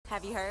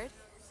Have you heard?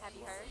 Have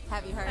you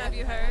heard? Have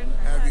you heard?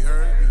 Have you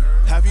heard?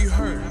 Have you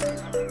heard?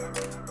 Have you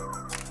heard?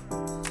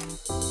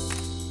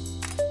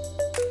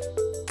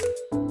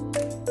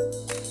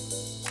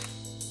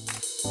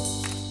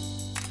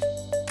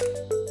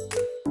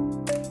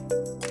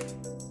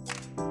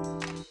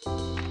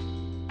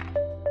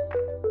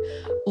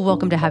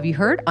 Welcome to Have You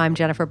Heard? I'm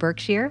Jennifer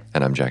Berkshire.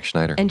 And I'm Jack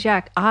Schneider. And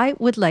Jack, I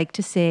would like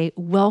to say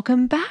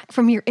welcome back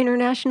from your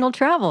international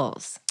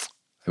travels.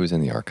 I was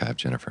in the archive,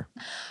 Jennifer.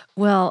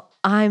 Well,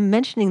 I'm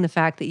mentioning the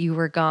fact that you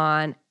were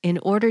gone in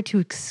order to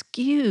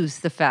excuse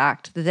the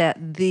fact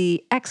that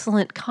the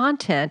excellent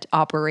content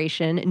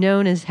operation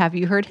known as Have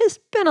You Heard has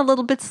been a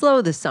little bit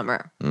slow this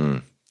summer.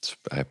 It's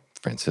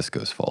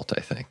Francisco's fault, I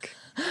think.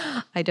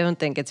 I don't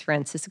think it's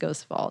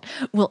Francisco's fault.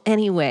 Well,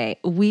 anyway,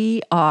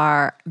 we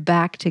are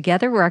back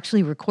together. We're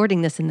actually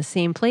recording this in the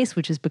same place,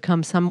 which has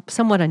become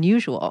somewhat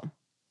unusual.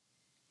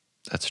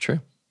 That's true.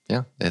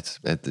 Yeah,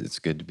 it's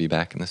good to be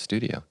back in the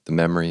studio. The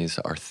memories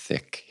are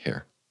thick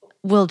here.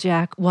 Well,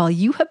 Jack, while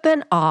you have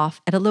been off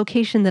at a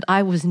location that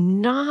I was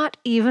not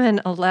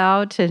even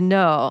allowed to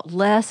know,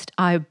 lest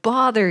I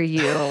bother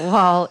you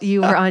while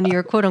you were on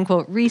your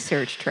quote-unquote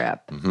research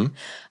trip,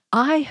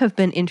 I have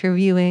been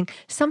interviewing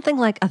something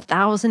like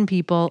 1,000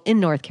 people in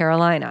North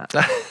Carolina.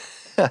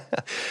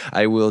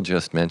 I will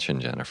just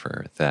mention,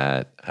 Jennifer,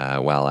 that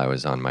while I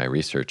was on my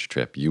research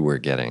trip, you were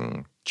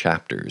getting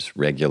chapters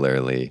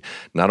regularly,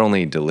 not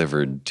only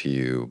delivered to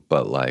you,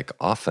 but like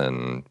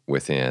often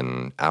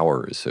within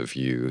hours of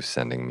you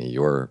sending me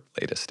your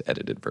latest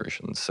edited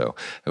versions. So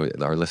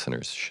our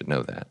listeners should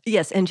know that.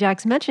 Yes, and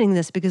Jack's mentioning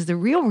this because the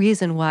real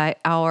reason why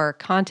our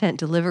content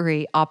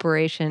delivery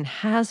operation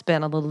has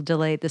been a little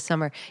delayed this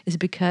summer is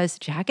because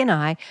Jack and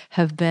I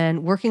have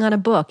been working on a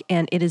book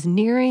and it is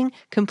nearing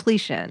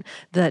completion.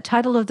 The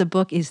title of the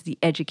book is The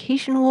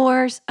Education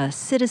Wars, a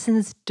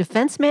Citizen's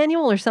Defense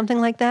Manual or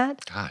something like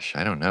that. Gosh,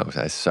 I don't know.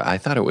 I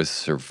thought it was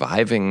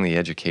Surviving the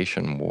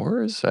Education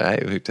Wars.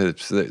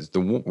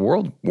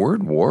 The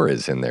word war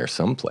is in there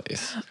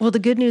someplace. Well, the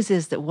good news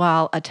is that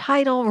while a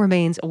title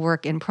remains a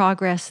work in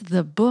progress,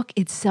 the book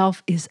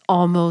itself is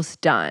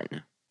almost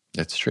done.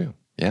 It's true.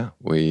 Yeah,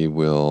 we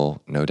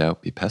will no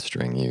doubt be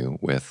pestering you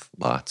with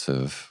lots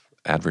of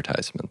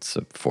advertisements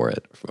for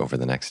it over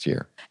the next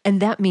year.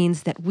 And that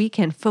means that we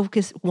can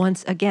focus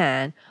once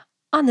again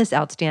on this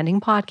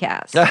outstanding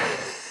podcast.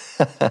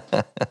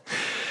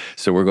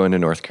 So we're going to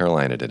North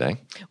Carolina today.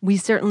 We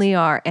certainly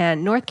are.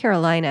 And North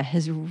Carolina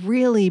has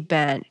really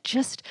been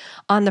just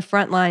on the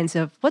front lines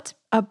of what's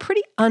a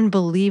pretty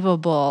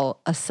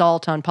unbelievable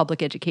assault on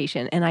public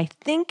education. And I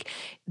think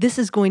this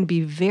is going to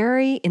be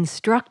very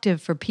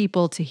instructive for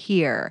people to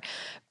hear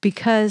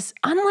because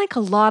unlike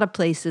a lot of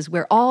places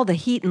where all the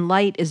heat and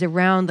light is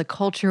around the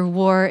culture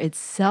war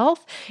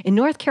itself, in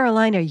North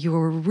Carolina, you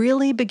are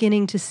really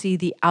beginning to see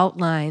the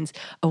outlines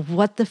of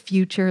what the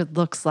future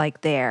looks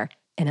like there.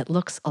 And it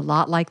looks a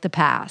lot like the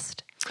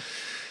past.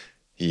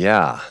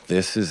 Yeah,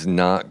 this is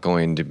not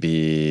going to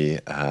be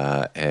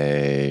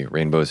a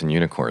Rainbows and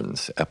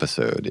Unicorns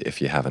episode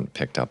if you haven't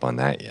picked up on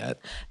that yet.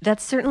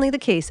 That's certainly the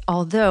case,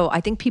 although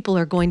I think people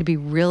are going to be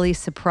really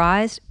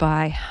surprised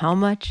by how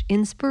much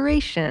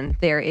inspiration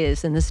there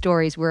is in the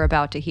stories we're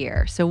about to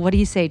hear. So what do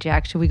you say,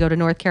 Jack? Should we go to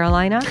North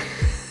Carolina?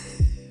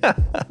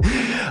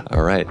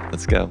 All right,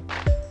 let's go.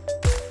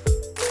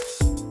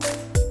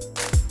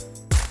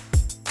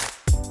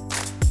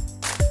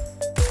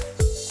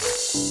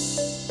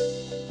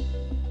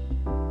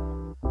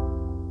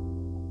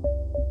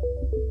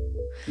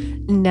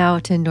 Now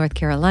to North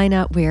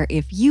Carolina, where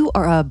if you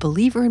are a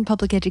believer in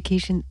public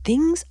education,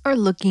 things are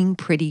looking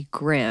pretty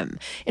grim.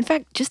 In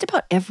fact, just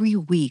about every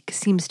week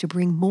seems to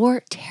bring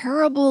more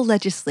terrible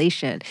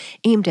legislation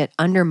aimed at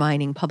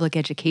undermining public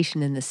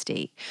education in the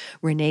state.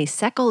 Renee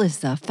Seckel is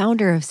the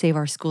founder of Save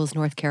Our Schools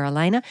North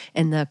Carolina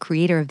and the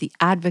creator of the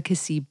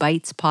Advocacy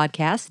Bites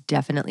podcast.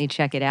 Definitely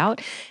check it out.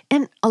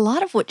 And a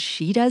lot of what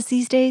she does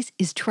these days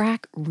is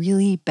track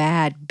really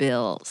bad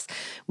bills,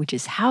 which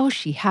is how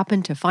she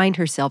happened to find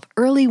herself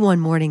early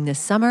one morning this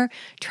summer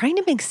trying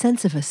to make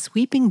sense of a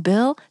sweeping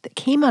bill that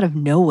came out of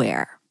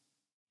nowhere.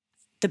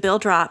 The bill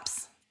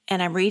drops,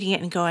 and I'm reading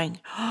it and going,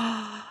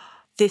 oh,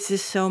 this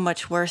is so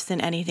much worse than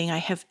anything I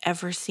have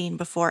ever seen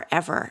before,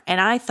 ever. And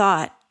I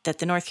thought that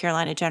the North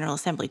Carolina General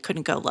Assembly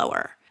couldn't go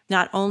lower.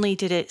 Not only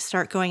did it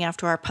start going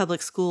after our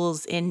public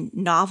schools in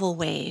novel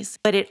ways,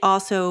 but it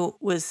also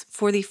was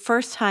for the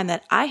first time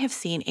that I have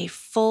seen a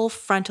full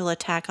frontal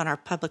attack on our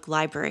public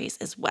libraries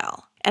as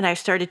well. And I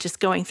started just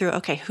going through,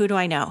 okay, who do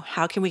I know?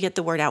 How can we get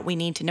the word out? We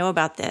need to know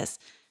about this.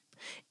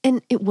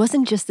 And it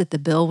wasn't just that the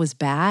bill was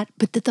bad,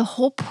 but that the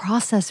whole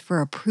process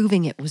for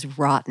approving it was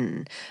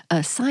rotten,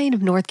 a sign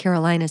of North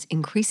Carolina's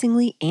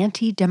increasingly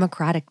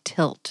anti-democratic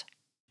tilt.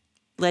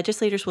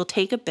 Legislators will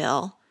take a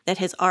bill that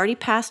has already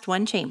passed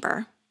one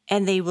chamber,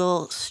 and they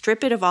will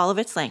strip it of all of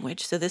its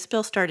language. So this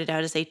bill started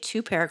out as a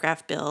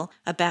 2-paragraph bill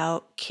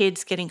about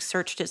kids getting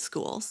searched at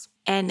schools.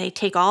 And they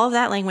take all of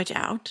that language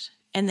out,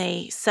 and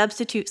they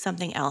substitute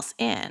something else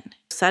in.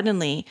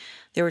 Suddenly,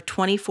 there were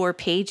 24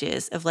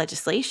 pages of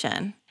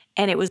legislation,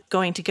 and it was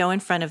going to go in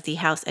front of the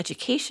House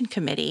Education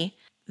Committee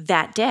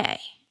that day.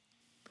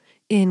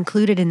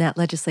 Included in that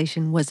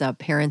legislation was a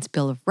Parents'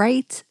 Bill of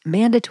Rights,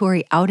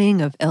 mandatory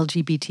outing of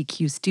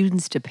LGBTQ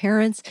students to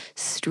parents,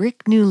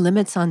 strict new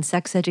limits on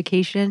sex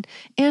education,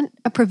 and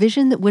a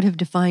provision that would have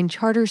defined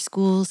charter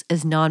schools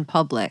as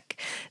non-public.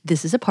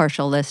 This is a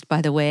partial list,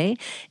 by the way,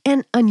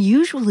 and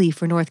unusually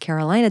for North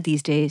Carolina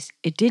these days,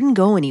 it didn't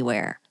go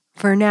anywhere.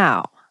 For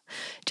now.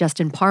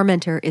 Justin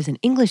Parmenter is an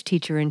English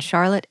teacher in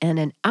Charlotte and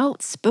an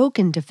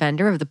outspoken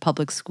defender of the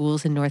public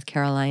schools in North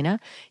Carolina.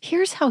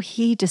 Here's how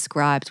he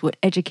describes what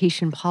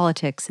education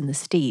politics in the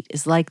state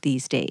is like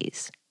these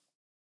days.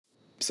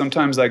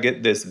 Sometimes I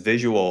get this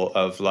visual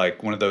of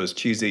like one of those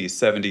cheesy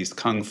 70s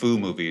kung fu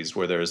movies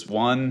where there's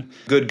one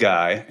good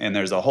guy and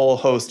there's a whole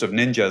host of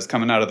ninjas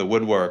coming out of the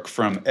woodwork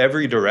from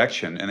every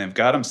direction, and they've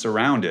got him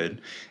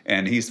surrounded,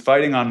 and he's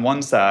fighting on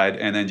one side,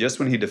 and then just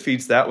when he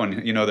defeats that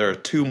one, there are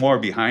two more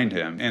behind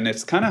him. And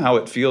it's kind of how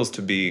it feels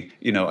to be,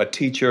 a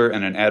teacher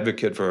and an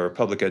advocate for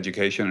public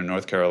education in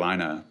North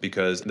Carolina,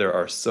 because there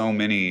are so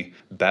many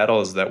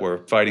battles that we're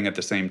fighting at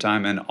the same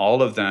time, and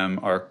all of them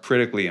are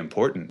critically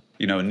important.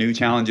 New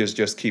challenges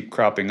just keep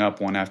cropping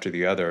up one after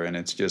the other, and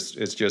it's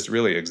just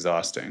really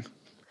exhausting.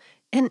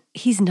 And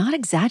he's not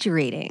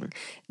exaggerating.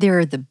 There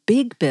are the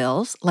big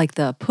bills, like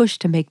the push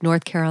to make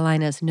North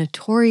Carolina's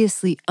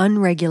notoriously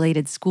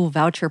unregulated school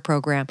voucher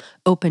program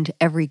open to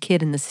every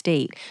kid in the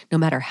state, no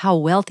matter how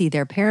wealthy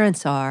their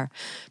parents are.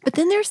 But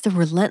then there's the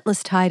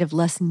relentless tide of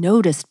less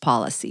noticed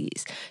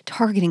policies,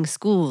 targeting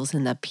schools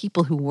and the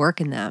people who work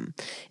in them.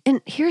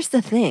 And here's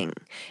the thing.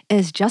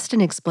 As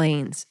Justin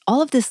explains,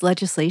 all of this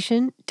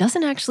legislation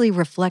doesn't actually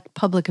reflect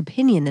public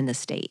opinion in the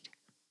state.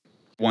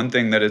 One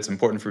thing that it's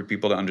important for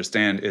people to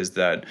understand is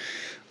that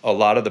a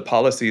lot of the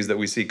policies that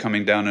we see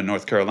coming down in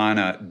North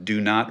Carolina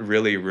do not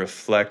really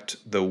reflect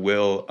the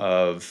will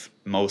of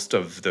most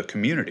of the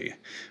community.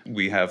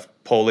 We have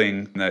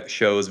polling that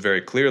shows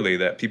very clearly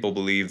that people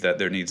believe that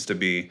there needs to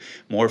be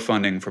more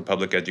funding for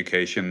public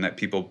education, that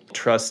people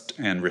trust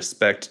and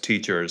respect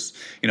teachers,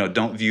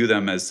 don't view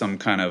them as some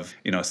kind of,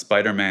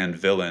 Spider-Man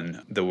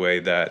villain, the way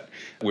that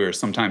we're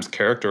sometimes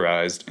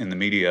characterized in the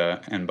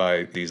media and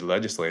by these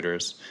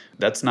legislators.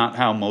 That's not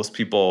how most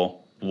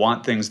people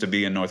want things to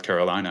be in North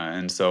Carolina.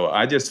 And so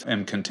I just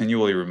am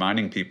continually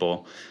reminding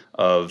people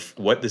of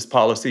what this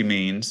policy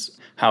means,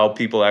 how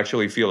people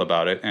actually feel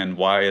about it, and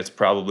why it's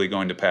probably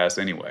going to pass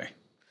anyway.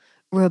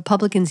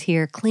 Republicans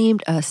here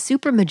claimed a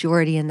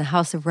supermajority in the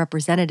House of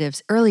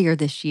Representatives earlier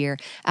this year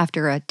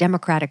after a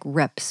Democratic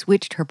rep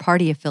switched her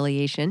party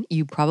affiliation.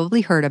 You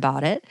probably heard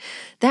about it.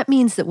 That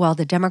means that while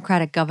the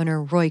Democratic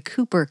Governor Roy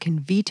Cooper can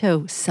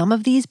veto some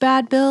of these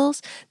bad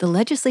bills, the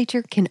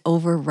legislature can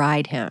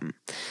override him.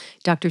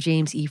 Dr.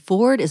 James E.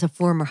 Ford is a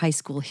former high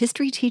school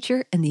history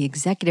teacher and the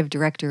executive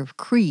director of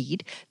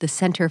CREED, the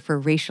Center for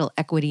Racial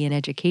Equity in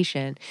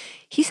Education.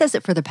 He says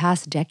that for the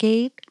past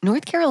decade,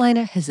 North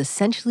Carolina has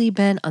essentially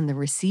been on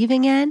the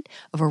receiving end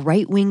of a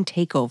right-wing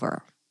takeover.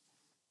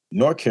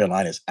 North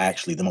Carolina is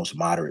actually the most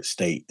moderate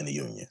state in the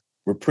union.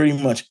 We're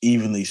pretty much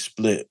evenly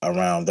split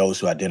around those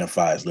who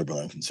identify as liberal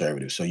and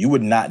conservative. So you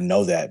would not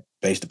know that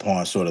based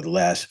upon sort of the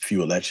last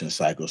few election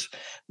cycles.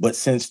 But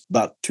since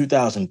about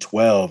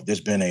 2012, there's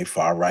been a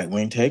far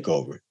right-wing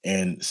takeover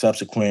and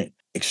subsequent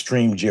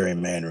extreme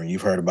gerrymandering.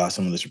 You've heard about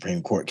some of the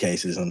Supreme Court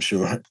cases, I'm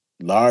sure.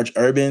 Large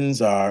urbans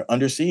are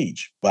under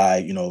siege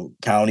by,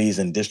 counties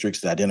and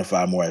districts that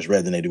identify more as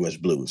red than they do as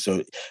blue.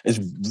 So it's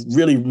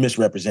really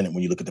misrepresented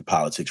when you look at the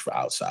politics for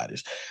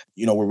outsiders.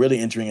 We're really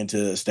entering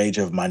into a stage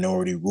of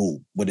minority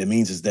rule. What it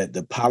means is that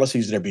the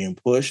policies that are being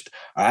pushed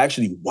are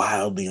actually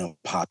wildly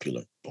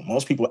unpopular. But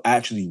most people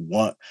actually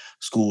want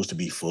schools to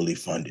be fully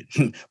funded.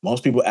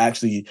 Most people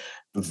actually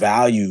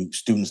value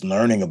students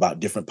learning about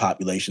different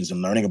populations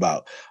and learning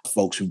about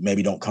folks who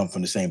maybe don't come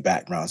from the same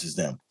backgrounds as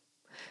them.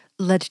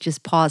 Let's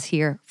just pause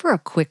here for a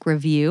quick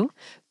review.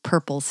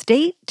 Purple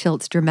State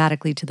tilts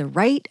dramatically to the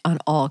right on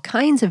all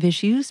kinds of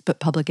issues, but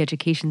public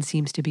education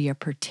seems to be a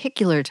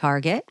particular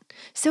target.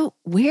 So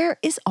where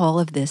is all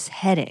of this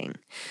heading?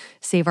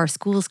 Save Our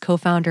Schools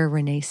co-founder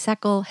Renee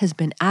Seckel has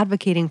been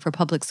advocating for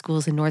public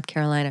schools in North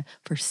Carolina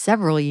for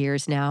several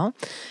years now.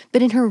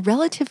 But in her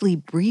relatively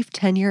brief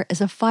tenure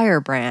as a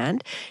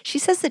firebrand, she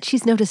says that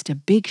she's noticed a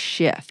big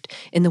shift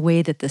in the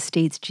way that the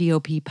state's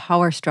GOP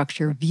power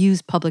structure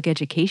views public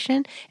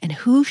education and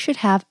who should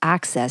have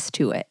access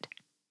to it.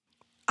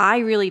 I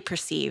really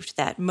perceived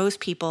that most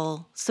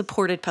people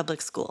supported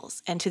public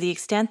schools. And to the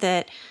extent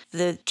that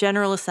the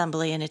General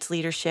Assembly and its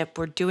leadership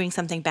were doing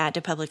something bad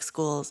to public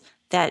schools,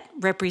 that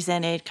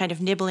represented kind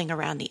of nibbling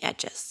around the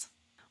edges.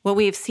 What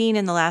we have seen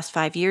in the last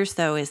 5 years,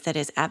 though, is that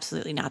is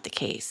absolutely not the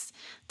case.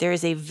 There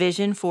is a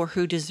vision for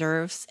who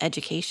deserves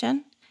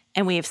education,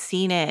 and we have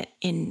seen it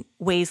in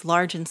ways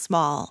large and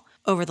small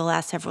over the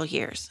last several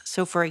years.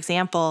 So, for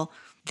example,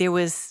 there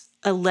was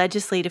a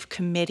legislative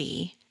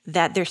committee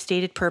that their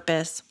stated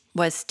purpose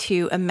was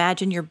to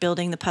imagine you're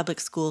building the public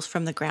schools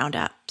from the ground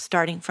up,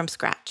 starting from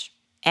scratch.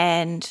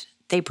 And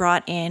they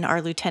brought in our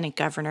lieutenant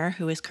governor,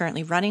 who is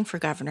currently running for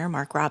governor,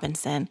 Mark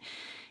Robinson,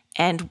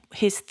 And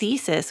his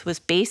thesis was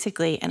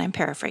basically, and I'm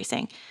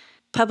paraphrasing,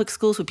 public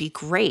schools would be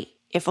great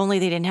if only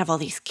they didn't have all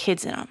these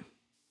kids in them.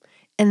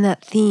 And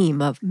that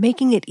theme of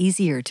making it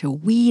easier to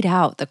weed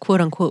out the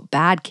quote-unquote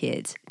bad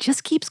kids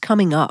just keeps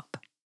coming up.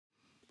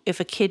 If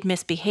a kid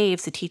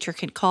misbehaves, the teacher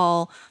can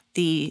call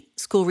the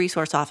school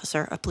resource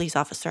officer, a police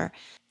officer,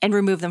 and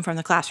remove them from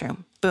the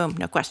classroom. Boom,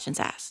 no questions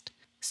asked.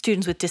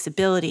 Students with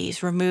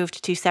disabilities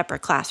removed to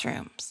separate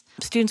classrooms.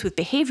 Students with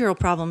behavioral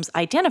problems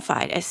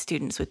identified as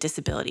students with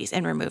disabilities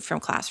and removed from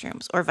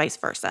classrooms, or vice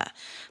versa.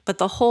 But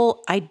the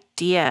whole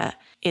idea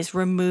is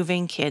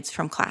removing kids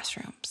from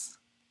classrooms.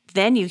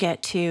 Then you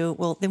get to,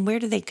 well, then where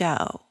do they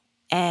go?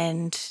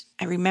 And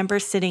I remember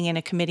sitting in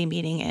a committee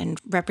meeting and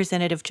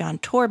Representative John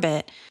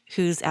Torbett,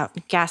 who's out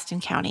in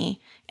Gaston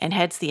County and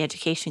heads the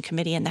education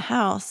committee in the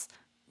House,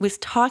 was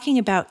talking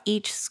about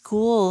each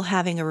school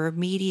having a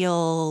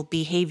remedial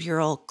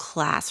behavioral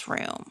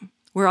classroom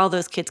where all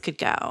those kids could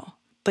go.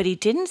 But he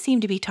didn't seem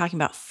to be talking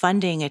about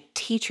funding a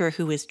teacher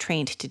who was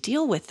trained to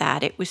deal with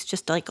that. It was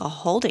just like a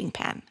holding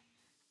pen.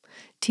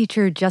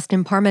 Teacher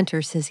Justin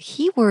Parmenter says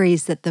he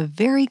worries that the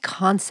very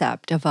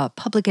concept of a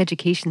public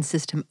education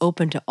system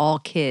open to all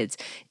kids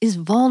is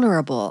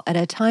vulnerable at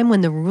a time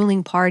when the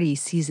ruling party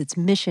sees its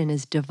mission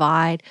as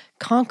divide,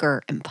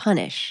 conquer, and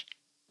punish.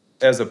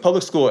 As a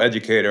public school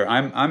educator,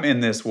 I'm in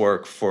this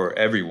work for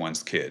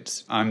everyone's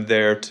kids. I'm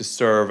there to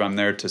serve, I'm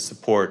there to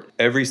support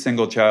every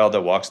single child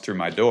that walks through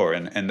my door.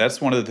 And that's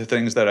one of the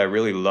things that I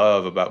really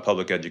love about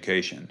public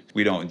education.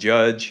 We don't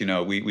judge,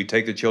 we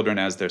take the children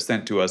as they're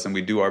sent to us and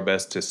we do our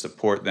best to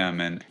support them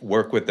and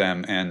work with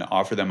them and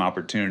offer them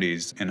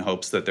opportunities in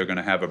hopes that they're going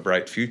to have a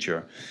bright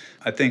future.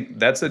 I think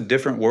that's a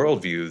different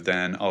worldview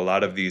than a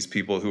lot of these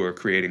people who are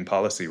creating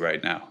policy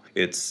right now.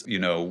 It's,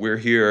 we're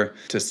here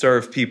to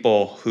serve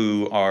people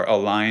who are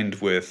aligned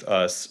with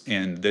us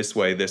in this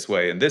way,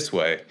 and this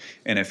way.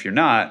 And if you're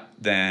not,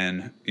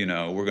 then,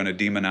 we're going to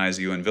demonize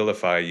you and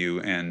vilify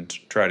you and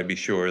try to be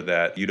sure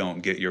that you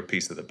don't get your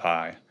piece of the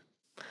pie.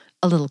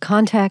 A little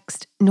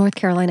context, North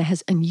Carolina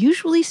has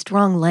unusually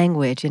strong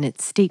language in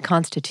its state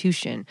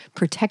constitution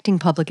protecting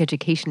public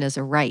education as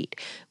a right.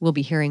 We'll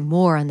be hearing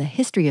more on the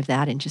history of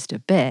that in just a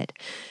bit.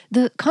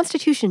 The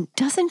Constitution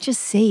doesn't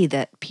just say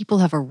that people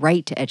have a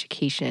right to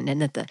education and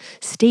that the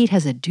state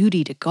has a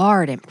duty to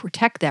guard and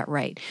protect that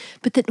right,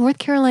 but that North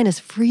Carolina's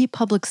free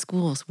public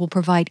schools will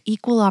provide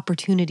equal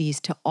opportunities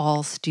to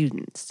all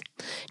students.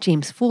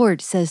 James Ford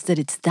says that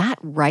it's that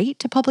right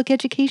to public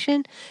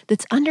education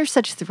that's under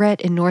such threat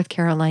in North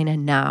Carolina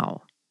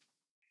now.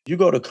 You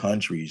go to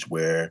countries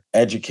where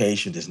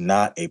education is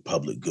not a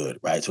public good,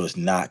 right? So it's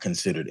not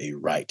considered a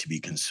right to be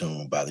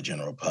consumed by the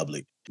general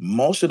public.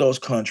 Most of those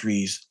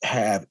countries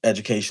have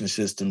education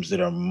systems that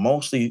are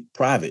mostly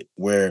private,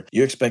 where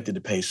you're expected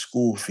to pay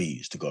school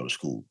fees to go to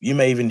school. You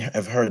may even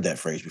have heard that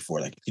phrase before,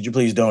 like, could you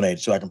please donate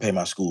so I can pay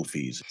my school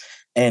fees?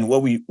 And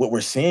what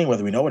we're seeing,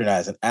 whether we know it or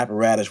not, is an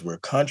apparatus where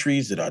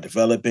countries that are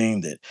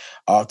developing, that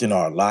often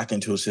are locked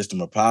into a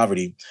system of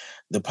poverty,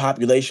 the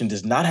population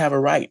does not have a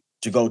right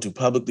to go to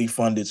publicly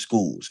funded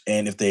schools.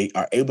 And if they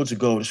are able to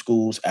go to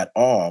schools at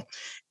all,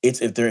 it's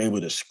if they're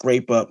able to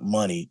scrape up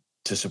money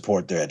to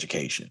support their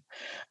education.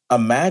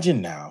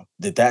 Imagine now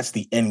that that's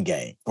the end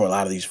game for a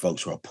lot of these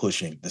folks who are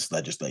pushing this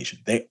legislation.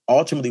 They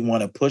ultimately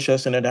want to push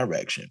us in a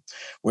direction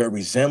where it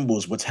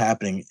resembles what's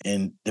happening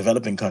in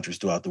developing countries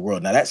throughout the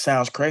world. Now, that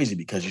sounds crazy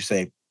because you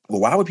say,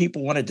 well, why would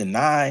people want to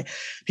deny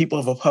people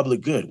of a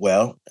public good?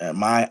 Well,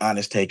 my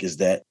honest take is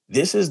that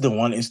this is the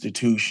one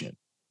institution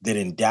that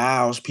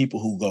endows people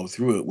who go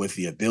through it with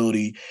the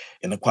ability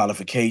and the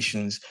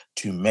qualifications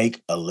to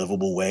make a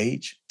livable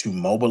wage, to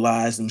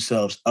mobilize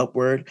themselves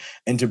upward,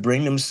 and to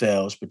bring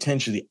themselves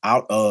potentially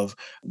out of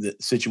the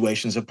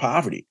situations of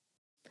poverty.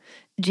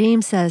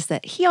 James says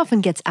that he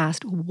often gets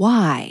asked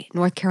why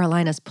North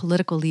Carolina's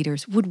political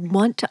leaders would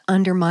want to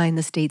undermine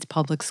the state's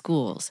public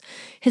schools.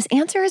 His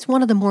answer is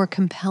one of the more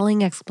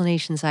compelling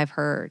explanations I've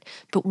heard,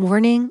 but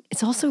warning,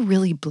 it's also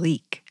really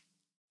bleak.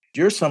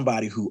 You're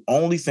somebody who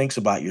only thinks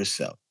about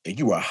yourself and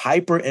you are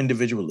hyper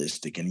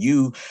individualistic and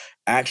you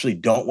actually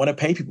don't want to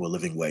pay people a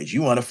living wage.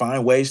 You want to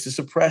find ways to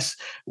suppress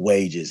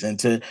wages and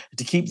to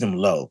keep them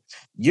low.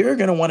 You're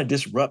going to want to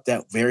disrupt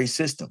that very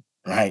system,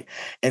 right?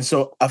 And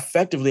so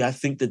effectively, I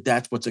think that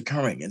that's what's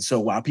occurring. And so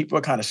while people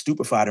are kind of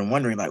stupefied and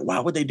wondering, like,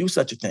 why would they do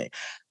such a thing?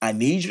 I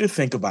need you to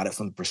think about it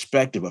from the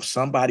perspective of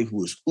somebody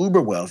who is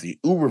uber wealthy,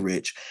 uber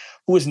rich,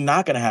 who is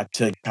not going to have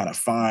to kind of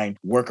find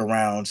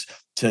workarounds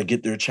to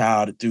get their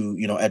child through,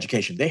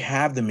 education. They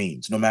have the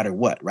means no matter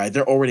what, right?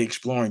 They're already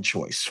exploring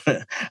choice.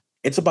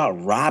 It's about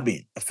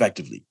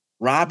effectively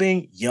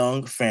robbing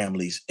young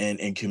families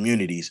and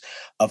communities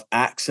of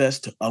access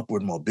to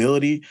upward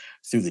mobility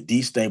through the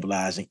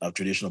destabilizing of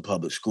traditional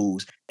public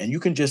schools. And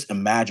you can just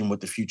imagine what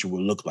the future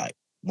will look like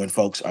when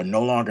folks are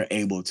no longer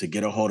able to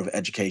get a hold of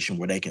education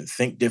where they can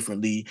think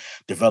differently,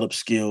 develop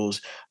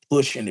skills,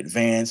 push and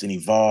advance and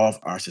evolve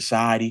our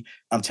society.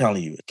 I'm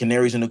telling you,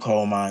 canaries in the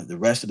coal mine, the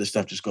rest of the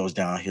stuff just goes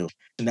downhill.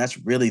 And that's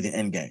really the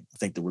end game, I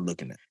think, that we're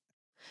looking at.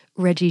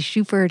 Reggie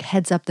Shuford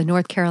heads up the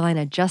North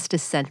Carolina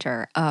Justice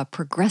Center, a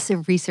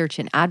progressive research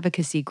and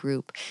advocacy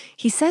group.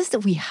 He says that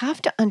we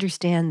have to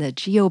understand the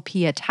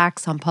GOP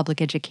attacks on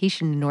public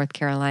education in North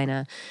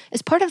Carolina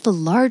as part of the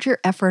larger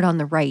effort on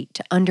the right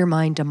to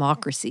undermine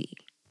democracy.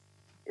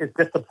 It's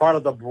just a part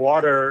of the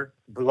broader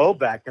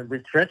blowback and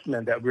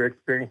retrenchment that we're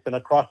experiencing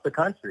across the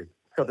country.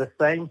 So the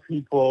same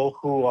people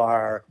who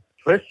are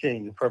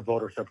pushing for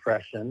voter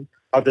suppression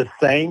are the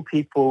same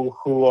people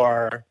who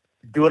are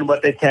doing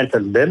what they can to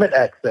limit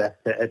access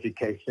to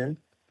education,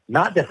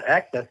 not just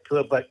access to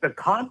it, but the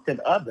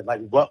content of it,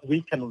 like what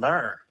we can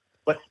learn,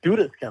 what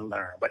students can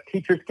learn, what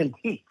teachers can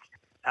teach.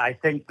 I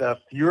think the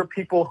fewer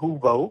people who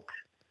vote,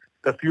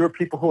 the fewer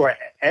people who are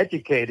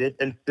educated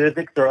in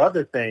civics or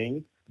other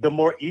things, the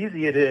more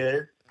easy it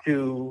is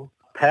to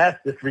pass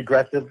this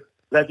regressive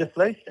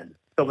legislation.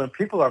 So when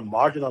people are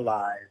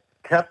marginalized,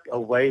 kept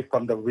away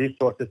from the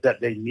resources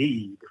that they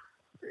need,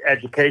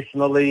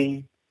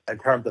 educationally, in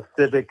terms of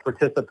civic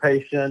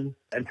participation,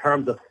 in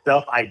terms of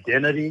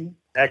self-identity,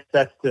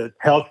 access to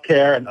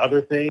healthcare and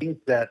other things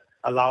that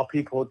allow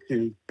people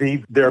to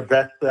be their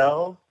best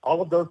selves,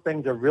 all of those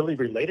things are really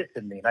related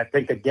to me. And I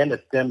think, again,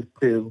 it stems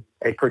to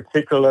a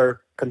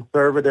particular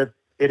conservative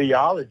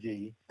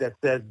ideology that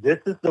says this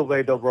is the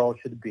way the world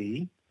should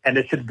be, and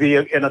it should be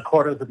in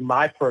accordance with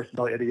my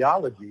personal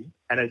ideology.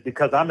 And it's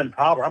because I'm in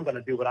power, I'm going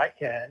to do what I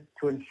can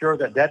to ensure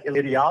that that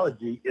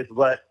ideology is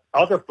what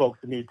other folks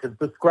need to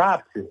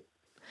subscribe to.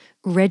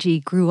 Reggie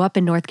grew up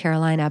in North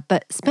Carolina,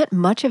 but spent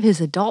much of his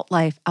adult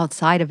life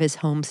outside of his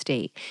home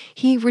state.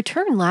 He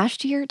returned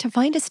last year to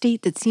find a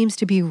state that seems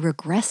to be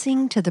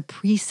regressing to the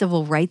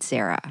pre-civil rights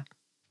era.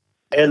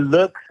 It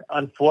looks,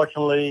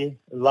 unfortunately,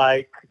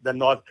 like the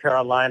North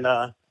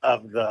Carolina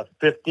of the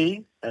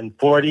 50s and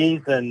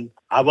 40s, and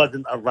I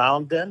wasn't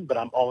around then, but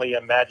I'm only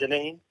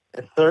imagining.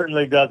 It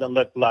certainly doesn't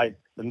look like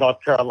the North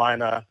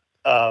Carolina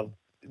of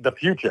the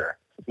future.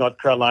 North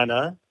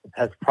Carolina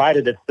has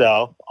prided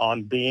itself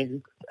on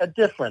being a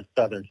different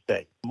southern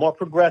state, more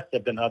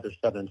progressive than other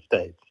southern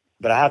states.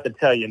 But I have to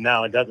tell you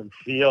now, it doesn't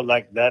feel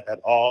like that at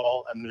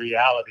all. And the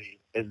reality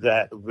is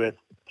that with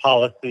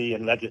policy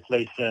and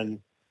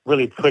legislation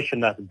really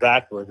pushing us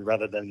backwards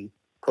rather than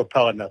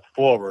propelling us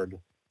forward.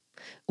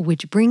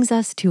 Which brings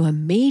us to a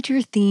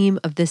major theme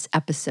of this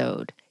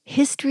episode: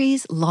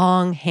 history's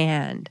long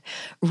hand.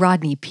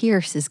 Rodney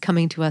Pierce is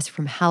coming to us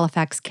from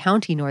Halifax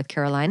County, North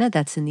Carolina.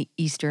 That's in the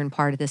eastern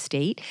part of the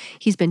state.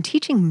 He's been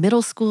teaching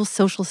middle school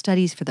social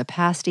studies for the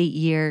past 8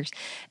 years,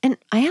 and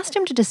I asked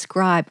him to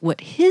describe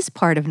what his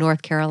part of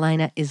North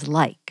Carolina is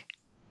like.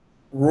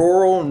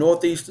 Rural,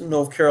 northeastern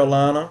North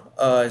Carolina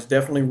is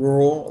definitely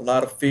rural. A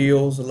lot of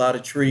fields, a lot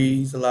of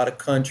trees, a lot of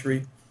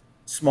country,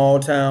 small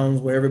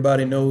towns where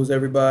everybody knows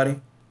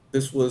everybody.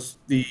 This was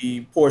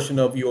the portion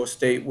of your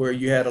state where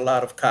you had a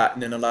lot of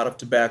cotton and a lot of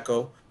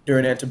tobacco.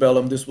 During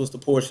antebellum, this was the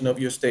portion of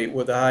your state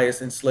where the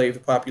highest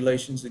enslaved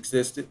populations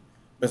existed.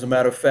 As a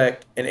matter of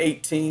fact, in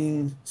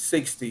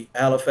 1860,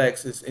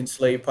 Halifax's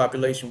enslaved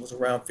population was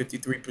around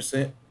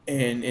 53%.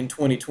 And in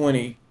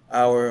 2020,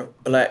 our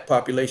Black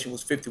population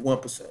was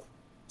 51%.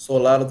 So a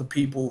lot of the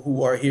people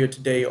who are here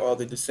today are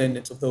the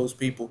descendants of those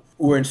people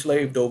who were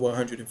enslaved over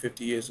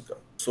 150 years ago.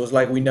 So it's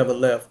like we never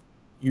left.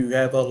 You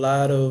have a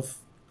lot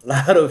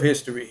of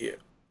history here.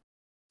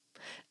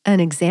 An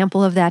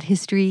example of that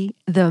history,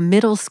 the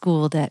middle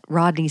school that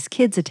Rodney's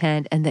kids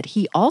attend and that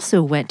he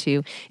also went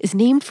to, is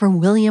named for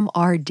William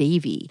R.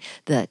 Davie,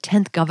 the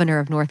 10th governor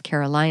of North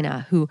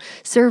Carolina, who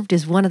served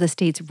as one of the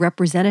state's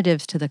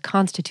representatives to the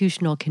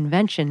Constitutional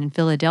Convention in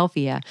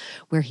Philadelphia,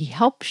 where he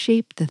helped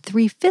shape the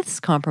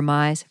 3/5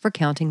 compromise for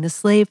counting the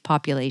slave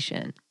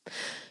population.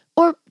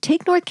 Or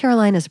take North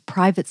Carolina's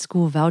private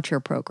school voucher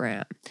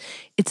program.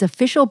 Its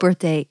official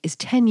birthday is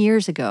 10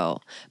 years ago,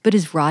 but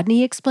as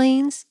Rodney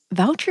explains,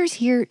 vouchers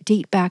here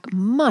date back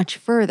much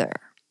further.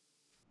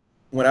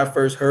 When I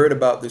first heard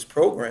about this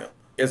program,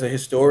 as a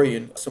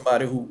historian,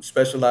 somebody who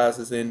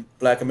specializes in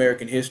Black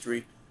American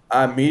history,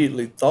 I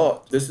immediately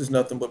thought this is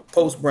nothing but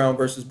post-Brown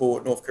versus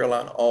Board, North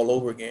Carolina all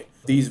over again.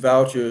 These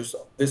vouchers,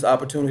 this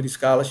opportunity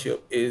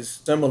scholarship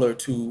is similar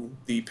to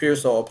the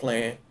Pearsall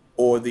Plan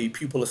or the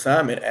Pupil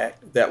Assignment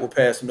Act that were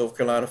passed in North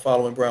Carolina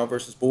following Brown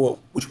versus Board,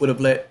 which would have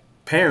let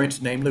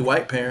parents, namely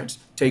white parents,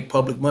 take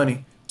public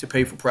money to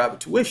pay for private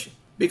tuition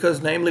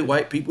because namely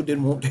white people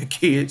didn't want their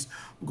kids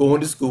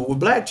going to school with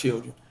Black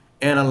children.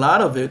 And a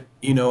lot of it,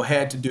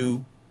 had to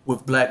do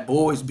with Black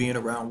boys being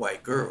around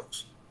white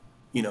girls.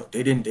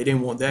 They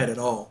didn't want that at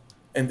all.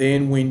 And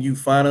then when you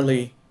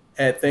finally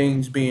had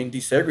things being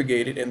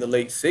desegregated in the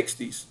late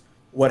 60s,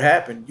 what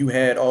happened? You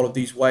had all of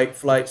these white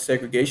flight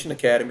segregation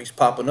academies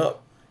popping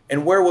up.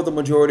 And where were the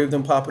majority of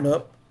them popping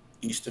up?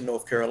 Eastern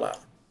North Carolina.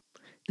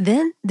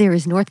 Then there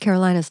is North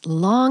Carolina's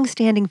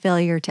long-standing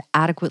failure to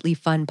adequately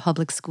fund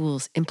public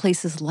schools in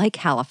places like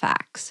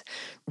Halifax.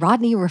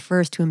 Rodney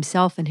refers to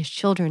himself and his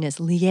children as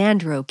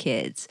Leandro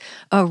kids,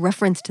 a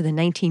reference to the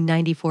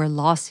 1994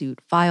 lawsuit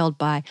filed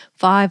by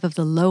 5 of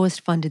the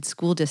lowest funded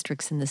school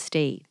districts in the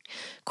state.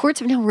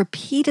 Courts have now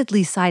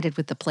repeatedly sided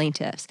with the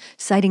plaintiffs,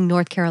 citing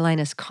North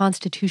Carolina's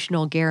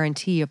constitutional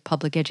guarantee of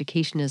public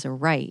education as a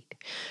right.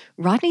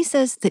 Rodney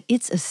says that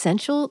it's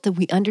essential that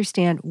we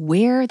understand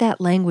where that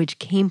language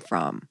came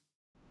from.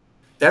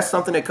 That's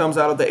something that comes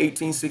out of the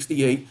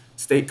 1868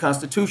 state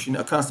constitution,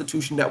 a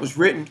constitution that was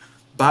written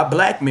by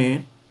black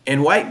men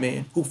and white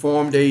men who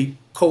formed a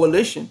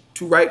coalition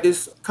to write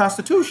this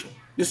constitution.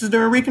 This is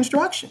during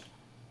Reconstruction.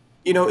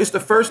 It's the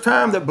first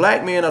time that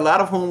black men, a lot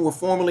of whom were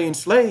formerly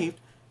enslaved,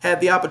 had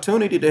the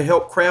opportunity to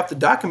help craft a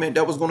document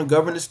that was going to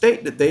govern the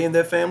state that they and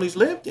their families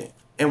lived in.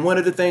 And one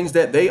of the things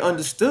that they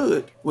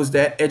understood was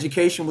that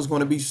education was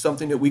going to be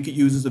something that we could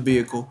use as a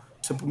vehicle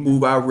to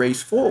move our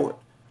race forward.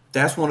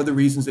 That's one of the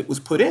reasons it was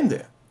put in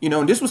there.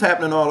 And this was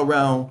happening all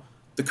around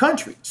the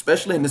country,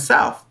 especially in the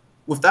South.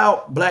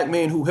 Without black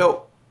men who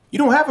help, you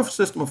don't have a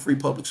system of free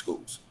public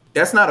schools.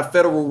 That's not a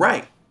federal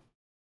right.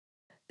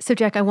 So,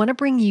 Jack, I want to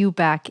bring you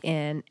back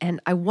in, and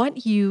I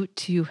want you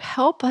to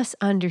help us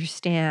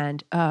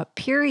understand a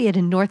period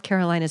in North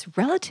Carolina's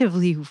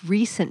relatively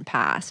recent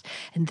past.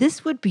 And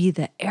this would be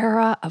the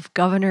era of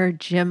Governor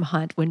Jim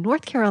Hunt, when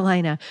North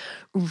Carolina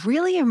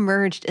really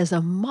emerged as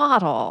a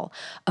model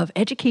of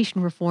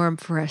education reform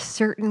for a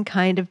certain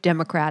kind of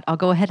Democrat. I'll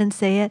go ahead and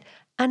say it,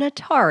 an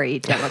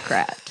Atari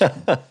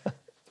Democrat.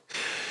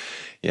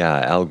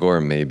 Yeah, Al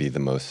Gore may be the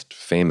most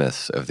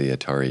famous of the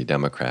Atari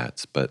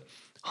Democrats, but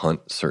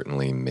Hunt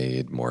certainly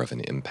made more of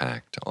an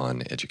impact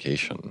on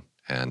education.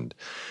 And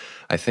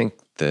I think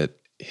that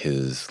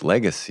his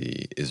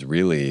legacy is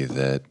really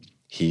that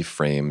he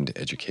framed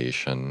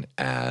education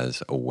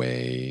as a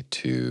way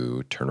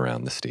to turn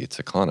around the state's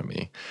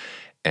economy.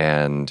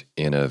 And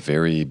in a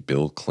very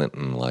Bill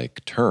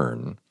Clinton-like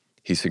turn,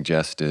 he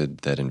suggested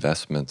that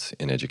investments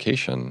in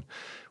education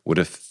would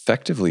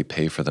effectively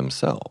pay for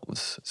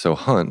themselves. So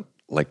Hunt,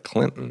 like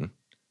Clinton,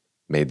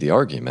 made the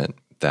argument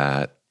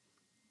that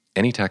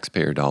any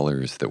taxpayer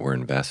dollars that were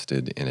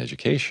invested in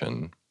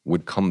education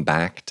would come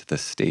back to the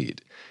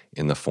state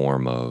in the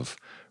form of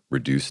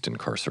reduced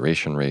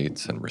incarceration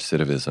rates and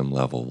recidivism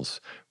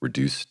levels,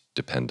 reduced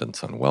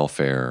dependence on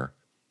welfare,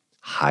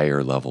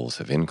 higher levels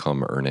of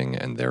income earning,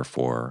 and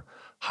therefore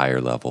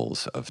higher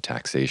levels of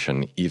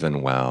taxation,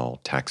 even while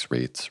tax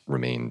rates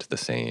remained the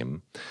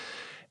same.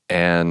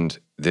 And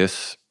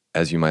this,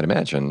 as you might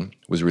imagine,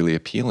 was really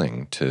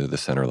appealing to the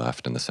center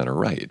left and the center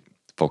right.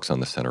 Folks on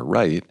the center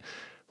right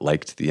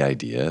liked the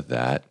idea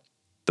that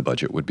the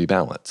budget would be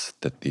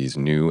balanced, that these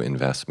new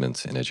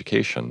investments in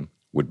education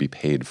would be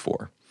paid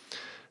for.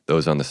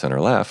 Those on the center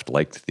left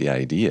liked the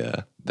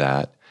idea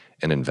that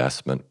an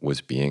investment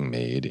was being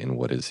made in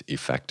what is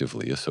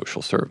effectively a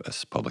social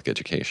service, public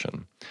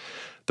education.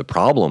 The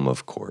problem,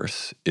 of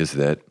course, is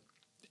that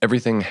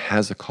everything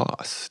has a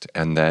cost,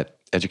 and that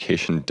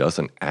education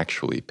doesn't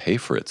actually pay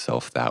for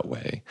itself that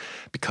way,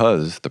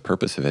 because the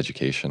purpose of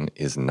education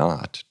is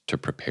not to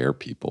prepare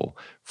people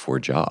for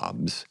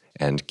jobs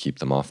and keep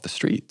them off the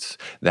streets.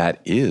 That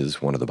is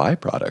one of the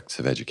byproducts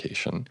of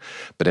education,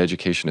 but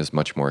education is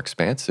much more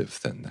expansive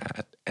than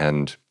that.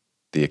 And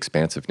the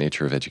expansive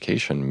nature of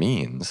education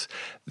means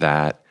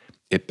that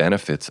it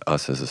benefits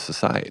us as a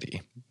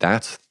society.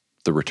 That's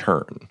the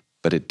return,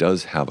 but it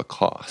does have a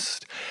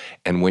cost.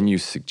 And when you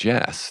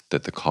suggest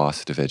that the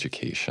cost of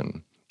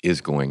education is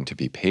going to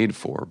be paid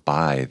for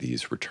by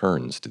these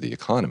returns to the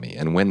economy,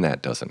 and when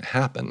that doesn't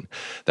happen,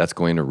 that's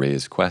going to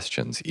raise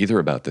questions either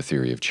about the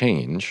theory of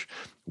change,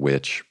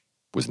 which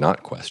was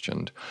not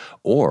questioned,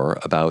 or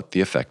about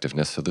the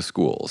effectiveness of the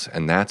schools.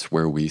 And that's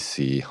where we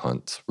see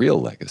Hunt's real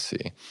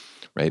legacy,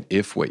 right?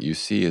 If what you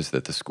see is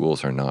that the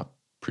schools are not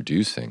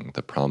producing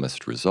the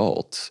promised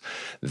results,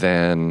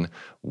 then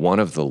one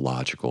of the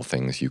logical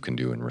things you can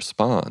do in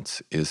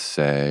response is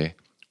say,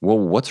 well,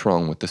 what's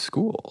wrong with the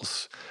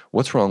schools?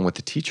 What's wrong with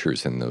the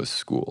teachers in those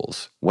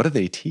schools? What are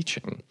they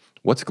teaching?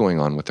 What's going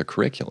on with the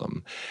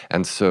curriculum?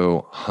 And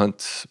so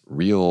Hunt's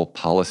real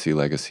policy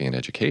legacy in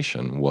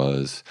education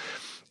was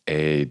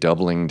a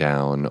doubling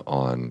down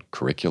on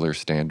curricular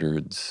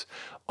standards,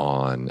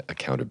 on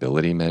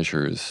accountability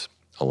measures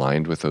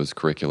aligned with those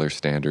curricular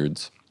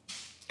standards,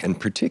 and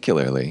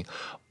particularly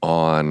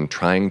on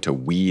trying to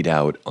weed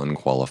out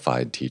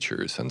unqualified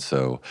teachers. And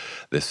so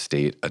the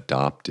state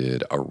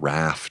adopted a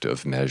raft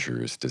of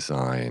measures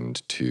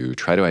designed to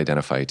try to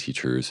identify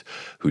teachers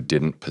who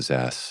didn't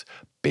possess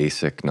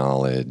basic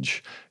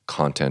knowledge,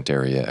 content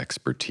area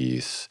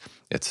expertise,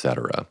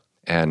 etc.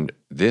 And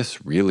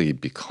this really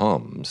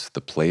becomes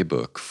the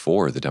playbook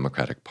for the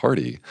Democratic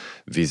Party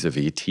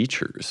vis-a-vis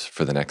teachers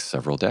for the next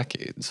several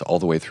decades, all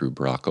the way through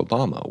Barack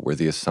Obama, where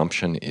the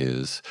assumption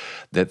is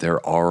that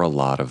there are a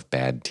lot of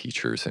bad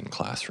teachers in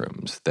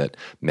classrooms, that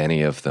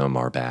many of them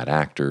are bad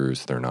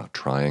actors, they're not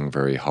trying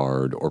very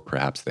hard, or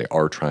perhaps they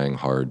are trying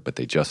hard, but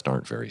they just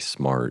aren't very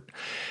smart.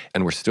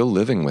 And we're still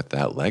living with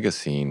that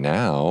legacy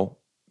now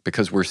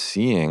because we're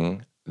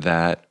seeing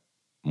that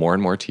more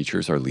and more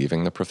teachers are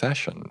leaving the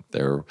profession.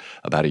 There,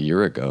 about a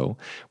year ago,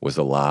 was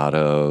a lot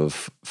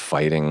of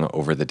fighting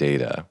over the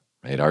data.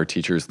 Right? Are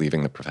teachers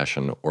leaving the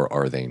profession or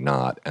are they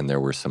not? And there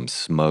were some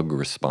smug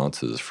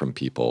responses from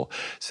people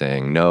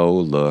saying, no,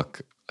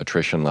 look,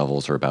 attrition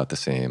levels are about the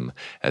same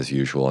as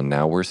usual. And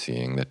now we're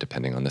seeing that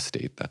depending on the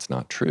state, that's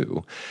not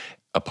true.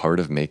 A part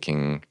of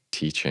making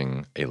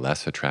teaching a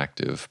less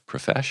attractive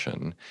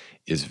profession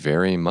is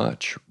very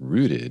much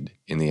rooted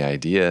in the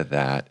idea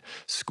that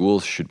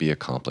schools should be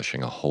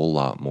accomplishing a whole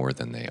lot more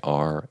than they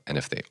are. And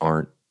if they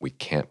aren't, we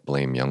can't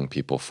blame young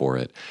people for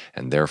it.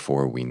 And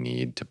therefore, we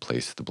need to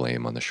place the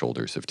blame on the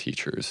shoulders of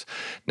teachers.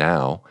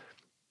 Now,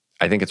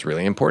 I think it's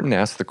really important to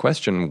ask the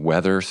question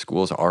whether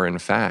schools are, in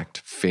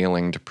fact,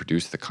 failing to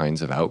produce the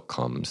kinds of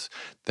outcomes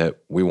that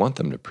we want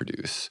them to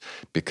produce.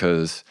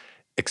 Because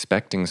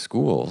expecting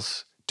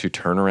schools to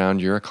turn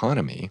around your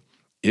economy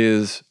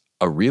is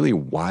a really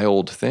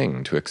wild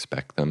thing to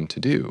expect them to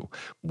do.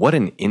 What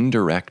an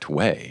indirect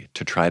way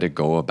to try to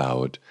go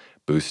about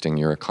boosting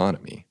your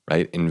economy,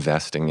 right?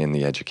 Investing in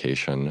the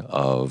education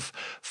of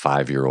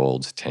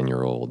 5-year-olds,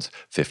 10-year-olds,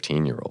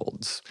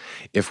 15-year-olds.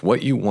 If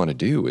what you want to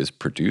do is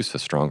produce a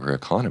stronger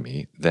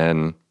economy,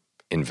 then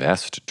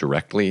invest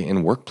directly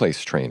in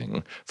workplace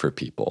training for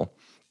people.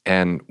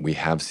 And we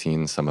have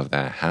seen some of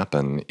that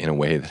happen in a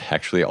way that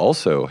actually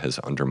also has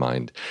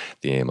undermined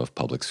the aim of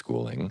public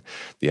schooling.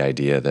 The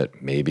idea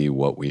that maybe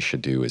what we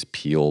should do is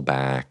peel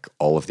back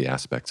all of the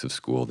aspects of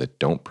school that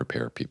don't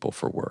prepare people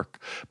for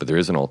work. But there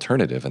is an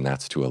alternative, and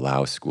that's to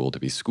allow school to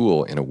be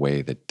school in a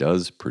way that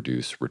does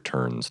produce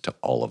returns to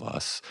all of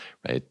us,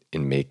 right?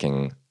 In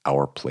making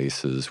our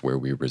places where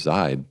we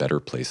reside better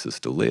places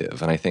to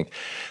live. And I think,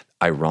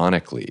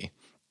 ironically,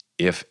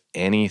 if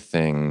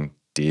anything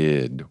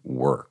did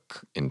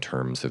work in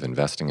terms of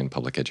investing in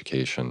public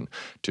education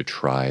to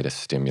try to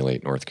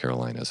stimulate North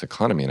Carolina's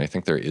economy, and I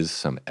think there is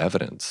some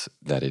evidence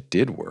that it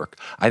did work,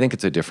 I think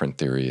it's a different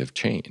theory of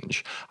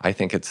change. I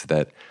think it's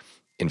that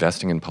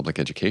investing in public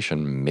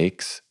education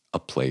makes a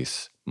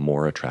place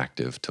more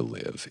attractive to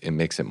live. It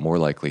makes it more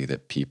likely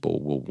that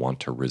people will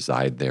want to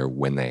reside there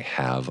when they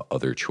have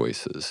other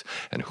choices.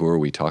 And who are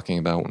we talking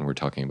about when we're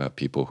talking about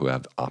people who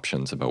have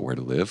options about where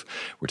to live?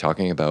 We're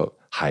talking about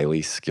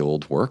highly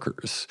skilled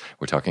workers.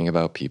 We're talking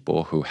about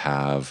people who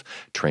have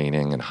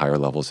training and higher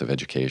levels of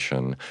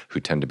education, who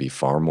tend to be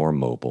far more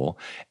mobile.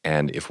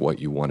 And if what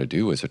you want to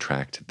do is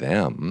attract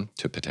them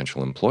to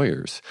potential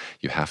employers,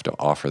 you have to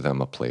offer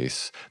them a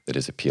place that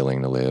is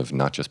appealing to live,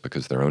 not just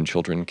because their own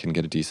children can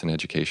get a decent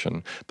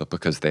education, but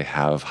because they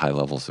have high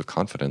levels of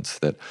confidence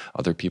that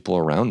other people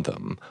around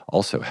them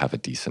also have a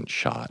decent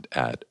shot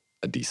at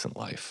a decent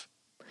life.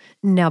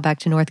 Now back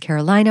to North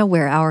Carolina,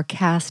 where our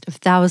cast of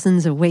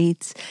thousands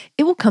awaits.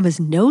 It will come as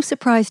no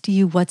surprise to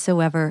you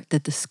whatsoever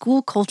that the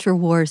school culture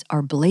wars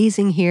are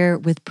blazing here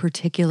with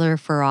particular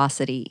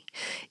ferocity.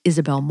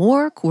 Isabel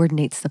Moore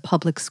coordinates the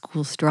Public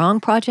School Strong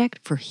Project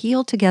for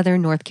Heal Together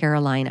North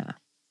Carolina.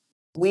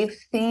 We've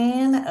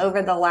seen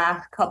over the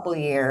last couple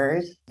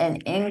years an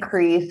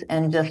increase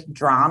in just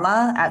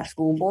drama at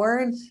school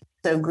boards.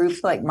 So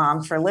groups like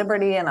Moms for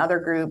Liberty and other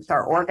groups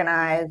are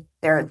organized,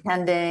 they're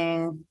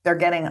attending, they're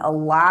getting a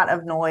lot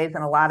of noise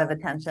and a lot of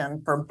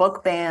attention for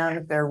book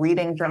bans. They're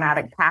reading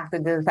dramatic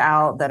passages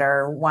out that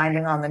are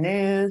winding on the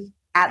news.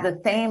 At the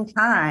same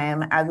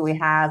time as we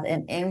have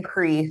an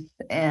increase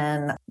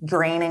in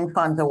draining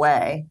funds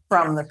away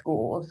from the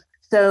schools.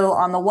 So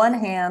on the one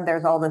hand,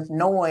 there's all this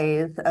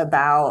noise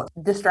about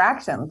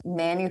distractions,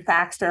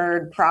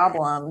 manufactured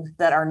problems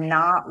that are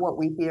not what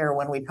we hear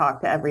when we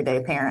talk to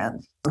everyday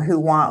parents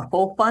who want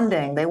full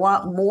funding. They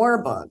want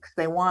more books.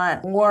 They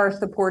want more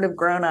supportive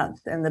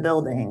grown-ups in the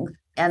buildings.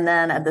 And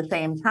then at the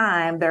same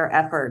time, there are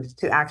efforts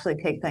to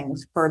actually take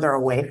things further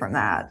away from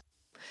that.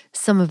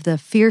 Some of the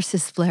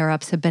fiercest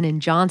flare-ups have been in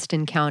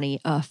Johnston County,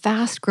 a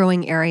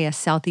fast-growing area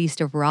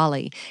southeast of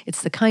Raleigh.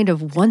 It's the kind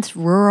of once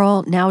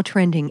rural, now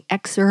trending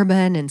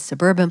ex-urban and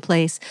suburban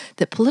place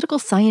that political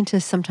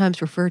scientists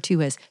sometimes refer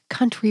to as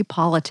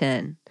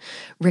countrypolitan.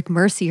 Rick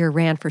Mercier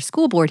ran for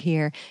school board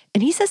here,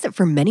 and he says that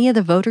for many of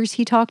the voters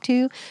he talked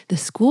to, the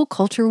school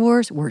culture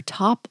wars were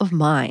top of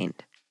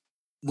mind.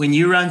 When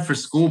you run for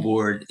school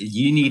board,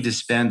 you need to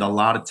spend a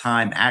lot of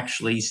time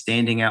actually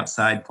standing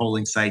outside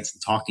polling sites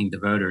and talking to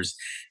voters.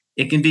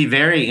 It can be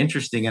very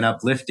interesting and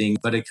uplifting,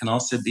 but it can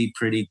also be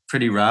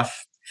pretty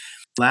rough.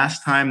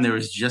 Last time there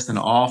was just an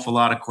awful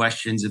lot of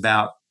questions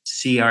about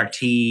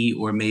CRT,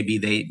 or maybe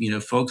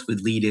folks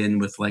would lead in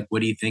with like,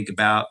 what do you think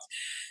about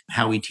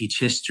how we teach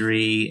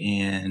history,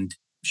 and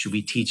should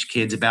we teach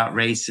kids about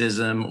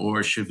racism,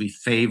 or should we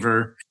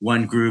favor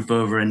one group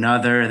over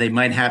another? They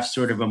might have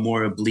sort of a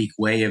more oblique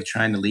way of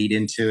trying to lead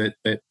into it,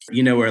 but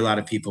you know where a lot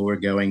of people were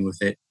going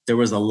with it. There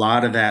was a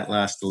lot of that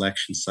last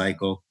election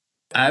cycle.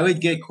 I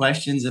would get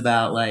questions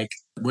about like,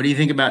 what do you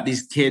think about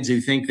these kids who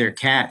think they're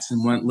cats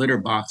and want litter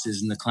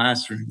boxes in the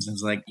classrooms? I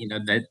was like,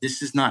 that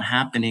this is not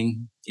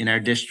happening in our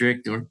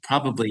district or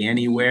probably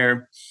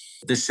anywhere.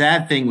 The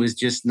sad thing was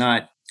just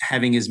not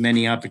having as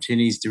many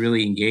opportunities to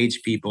really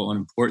engage people on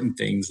important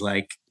things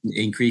like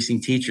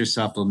increasing teacher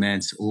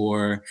supplements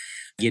or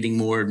getting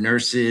more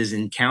nurses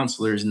and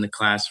counselors in the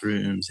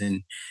classrooms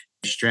and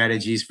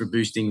strategies for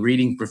boosting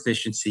reading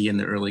proficiency in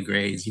the early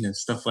grades,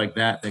 stuff like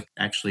that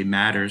actually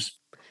matters.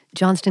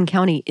 Johnston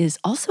County is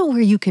also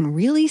where you can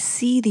really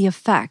see the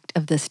effect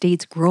of the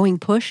state's growing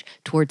push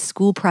towards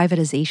school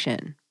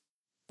privatization.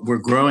 We're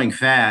growing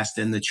fast,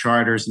 and the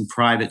charters and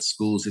private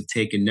schools have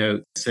taken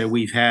note. So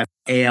we've had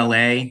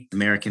ALA,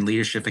 American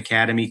Leadership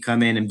Academy,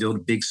 come in and build a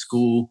big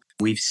school.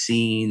 We've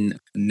seen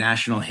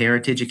National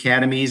Heritage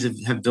Academies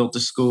have built a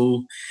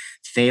school.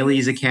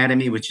 Thales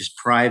Academy, which is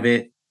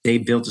private, they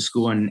built a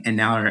school and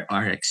now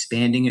are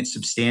expanding it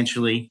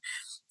substantially.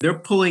 They're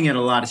pulling in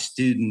a lot of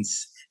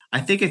students. I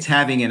think it's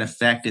having an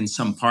effect in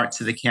some parts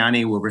of the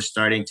county where we're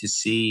starting to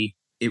see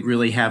it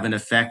really have an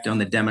effect on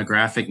the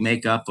demographic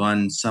makeup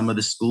on some of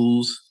the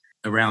schools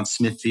around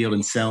Smithfield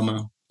and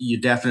Selma.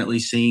 You're definitely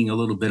seeing a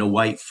little bit of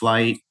white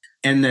flight.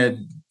 And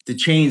the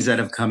chains that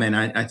have come in,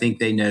 I think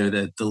they know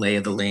the lay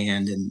of the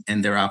land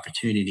and their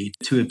opportunity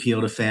to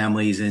appeal to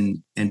families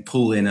and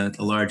pull in a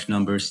large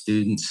number of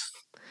students.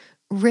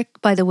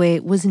 Rick, by the way,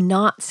 was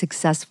not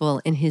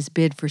successful in his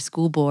bid for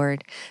school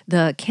board.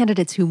 The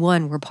candidates who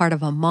won were part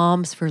of a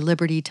Moms for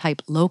Liberty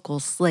type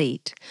local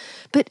slate.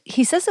 But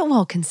he says that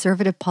while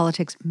conservative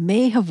politics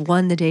may have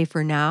won the day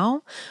for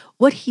now,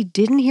 what he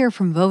didn't hear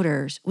from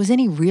voters was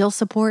any real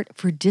support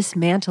for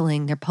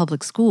dismantling their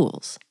public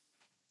schools.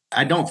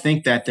 I don't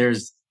think that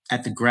there's,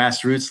 at the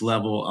grassroots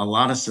level, a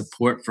lot of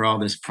support for all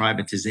this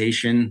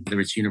privatization, whether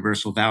it's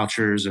universal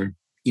vouchers or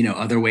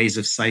other ways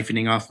of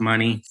siphoning off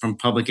money from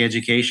public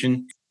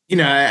education.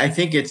 I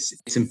think it's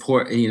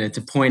important,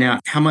 to point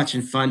out how much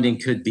in funding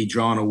could be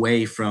drawn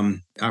away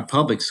from our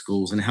public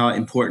schools and how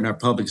important our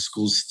public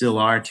schools still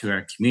are to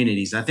our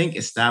communities. I think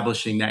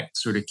establishing that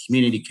sort of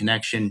community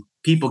connection,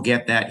 people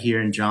get that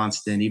here in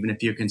Johnston. Even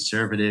if you're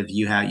conservative,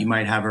 you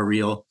might have a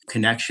real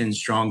connection,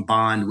 strong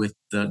bond with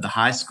the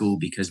high school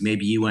because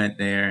maybe you went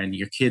there and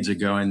your kids are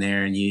going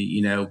there and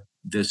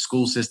the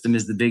school system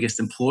is the biggest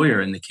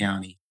employer in the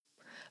county.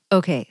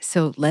 Okay,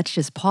 so let's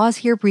just pause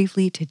here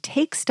briefly to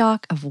take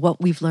stock of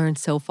what we've learned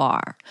so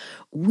far.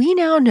 We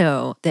now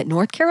know that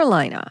North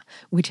Carolina,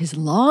 which has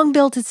long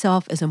built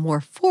itself as a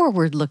more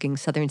forward-looking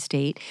southern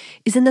state,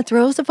 is in the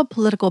throes of a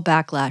political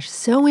backlash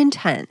so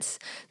intense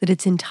that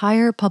its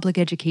entire public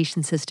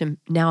education system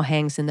now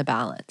hangs in the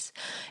balance.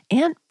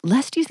 And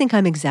lest you think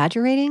I'm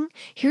exaggerating,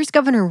 here's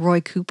Governor Roy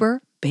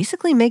Cooper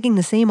basically making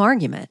the same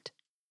argument.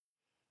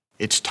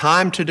 It's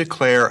time to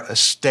declare a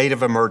state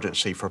of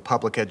emergency for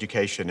public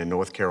education in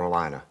North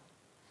Carolina.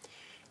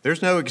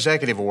 There's no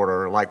executive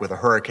order like with a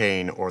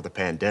hurricane or the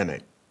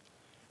pandemic,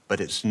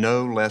 but it's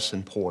no less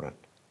important.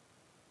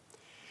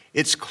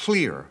 It's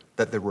clear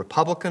that the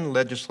Republican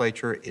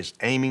legislature is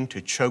aiming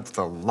to choke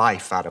the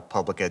life out of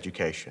public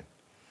education.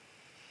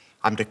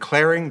 I'm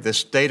declaring this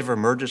state of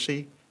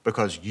emergency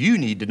because you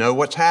need to know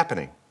what's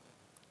happening.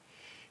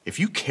 If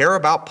you care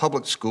about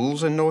public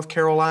schools in North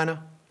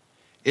Carolina,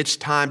 it's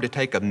time to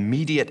take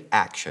immediate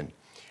action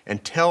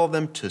and tell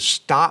them to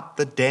stop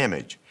the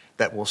damage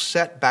that will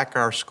set back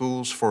our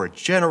schools for a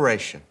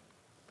generation.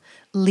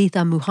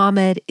 Letha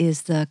Muhammad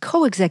is the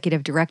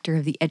co-executive director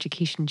of the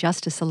Education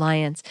Justice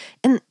Alliance.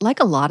 And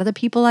like a lot of the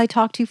people I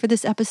talked to for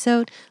this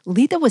episode,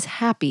 Letha was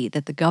happy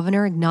that the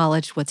governor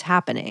acknowledged what's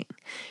happening.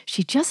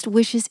 She just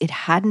wishes it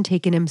hadn't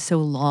taken him so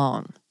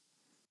long.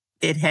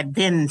 It had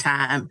been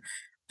time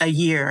a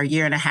year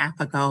and a half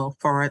ago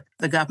for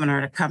the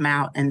governor to come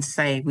out and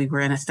say we were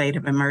in a state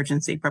of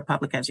emergency for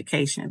public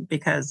education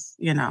because,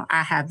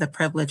 I have the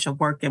privilege of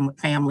working with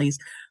families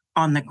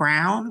on the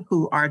ground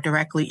who are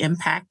directly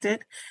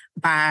impacted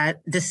by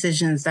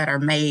decisions that are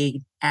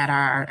made at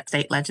our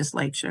state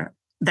legislature,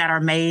 that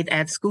are made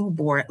at school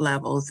board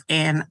levels.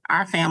 And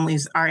our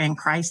families are in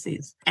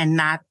crises, and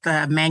not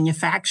the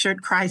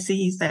manufactured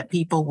crises that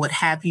people would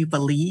have you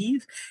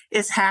believe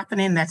is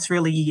happening that's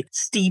really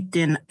steeped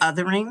in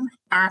othering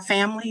our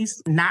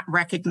families, not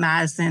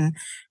recognizing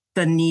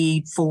the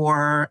need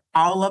for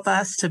all of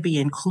us to be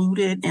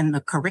included in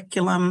the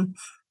curriculum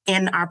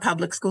in our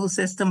public school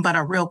system, but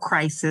a real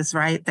crisis,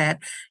 right?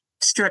 That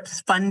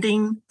strips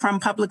funding from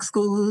public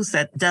schools,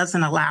 that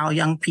doesn't allow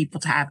young people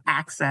to have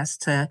access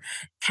to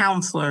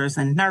counselors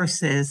and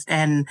nurses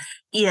and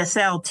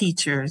ESL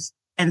teachers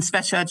and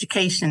special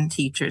education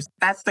teachers.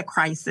 That's the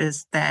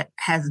crisis that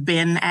has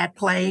been at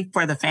play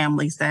for the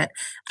families that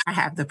I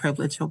have the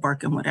privilege of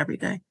working with every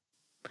day.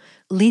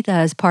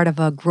 Letha is part of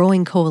a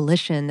growing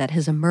coalition that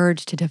has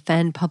emerged to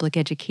defend public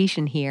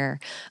education here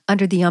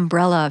under the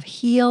umbrella of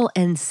HEAL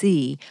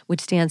NC,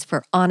 which stands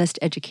for Honest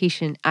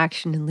Education,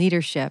 Action, and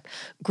Leadership.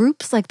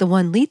 Groups like the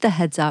one Letha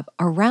heads up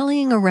are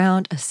rallying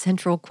around a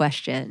central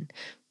question.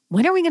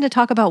 When are we going to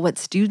talk about what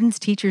students,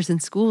 teachers,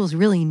 and schools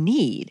really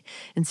need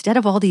instead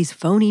of all these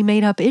phony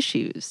made-up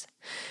issues?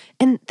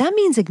 And that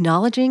means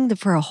acknowledging that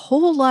for a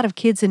whole lot of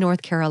kids in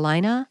North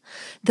Carolina,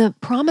 the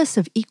promise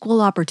of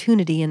equal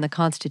opportunity in the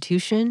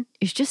Constitution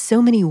is just so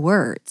many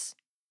words.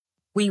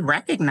 We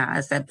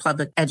recognize that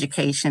public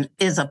education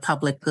is a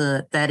public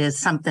good, that is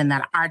something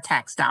that our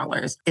tax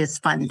dollars is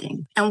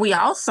funding. And we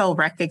also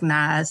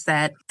recognize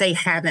that they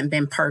haven't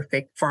been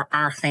perfect for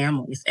our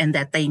families and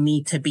that they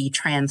need to be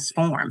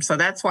transformed. So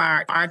that's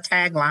why our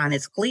tagline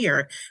is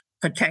clear: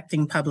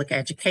 protecting public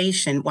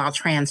education while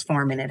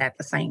transforming it at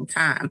the same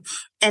time.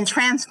 And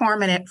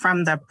transforming it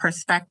from the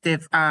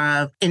perspective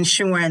of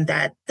ensuring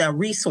that the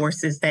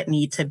resources that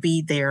need to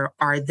be there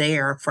are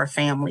there for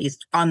families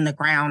on the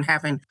ground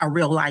having a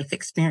real life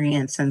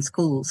experience in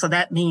school. So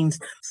that means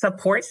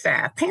support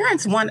staff.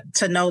 Parents want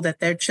to know that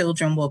their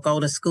children will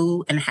go to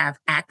school and have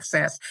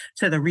access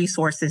to the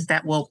resources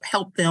that will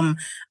help them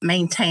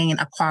maintain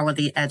a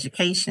quality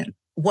education.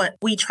 What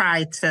we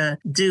try to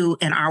do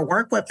in our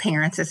work with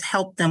parents is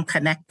help them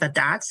connect the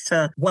dots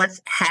to what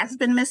has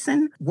been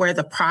missing, where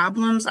the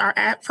problems are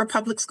at for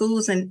public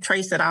schools, and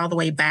trace it all the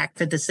way back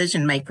to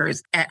decision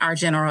makers at our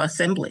General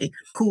Assembly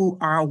who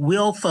are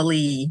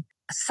willfully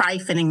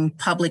siphoning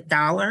public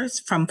dollars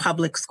from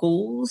public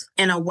schools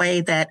in a way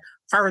that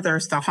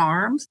furthers the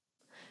harms.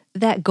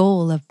 That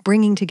goal of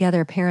bringing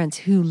together parents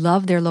who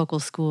love their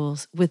local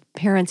schools with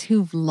parents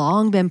who've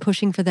long been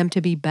pushing for them to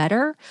be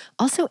better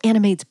also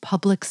animates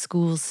Public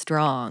Schools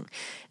Strong.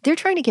 They're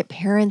trying to get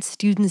parents,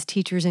 students,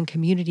 teachers, and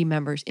community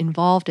members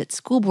involved at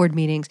school board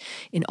meetings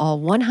in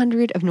all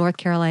 100 of North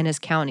Carolina's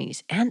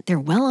counties, and they're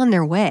well on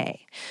their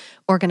way.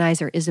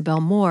 Organizer Isabel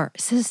Moore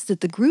says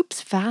that the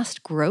group's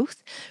fast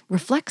growth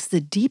reflects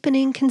the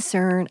deepening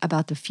concern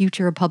about the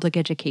future of public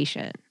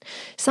education,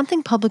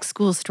 something Public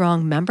Schools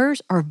Strong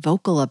members are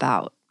vocal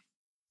about.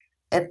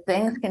 If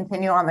things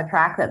continue on the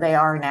track that they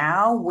are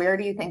now, where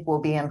do you think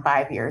we'll be in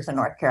 5 years in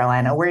North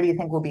Carolina? Where do you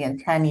think we'll be in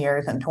 10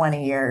 years and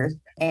 20 years?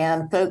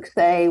 And folks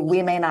say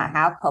we may not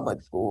have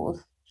public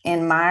schools.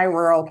 In my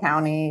rural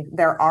county,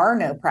 there are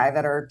no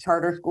private or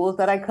charter schools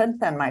that I could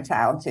send my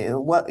child to.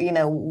 What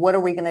are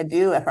we going to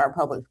do if our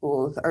public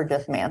schools are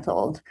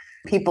dismantled?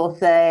 People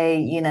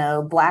say,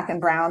 Black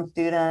and brown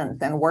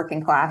students and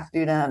working class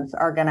students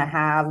are going to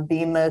have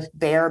the most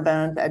bare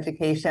bones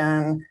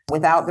education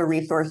without the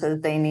resources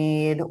they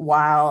need,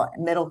 while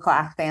middle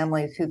class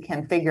families who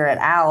can figure it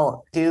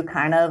out do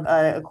kind of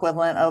an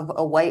equivalent of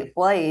a white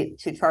flight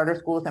to charter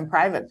schools and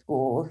private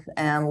schools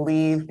and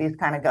leave these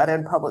kind of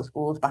gutted public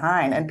schools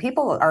behind. And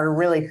people are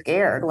really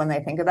scared when they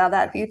think about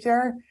that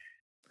future.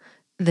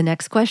 The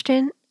next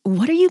question: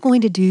 what are you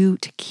going to do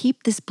to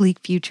keep this bleak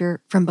future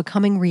from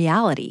becoming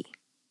reality?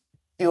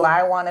 Do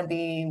I want to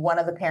be one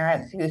of the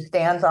parents who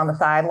stands on the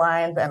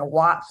sidelines and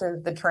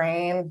watches the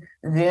train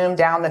zoom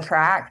down the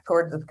track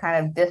towards this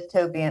kind of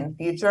dystopian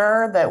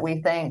future that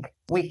we think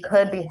we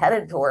could be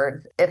headed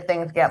towards if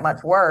things get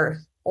much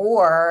worse?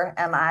 Or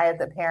am I,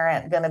 as a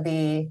parent, going to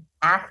be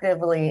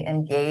actively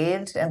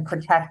engaged in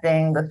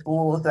protecting the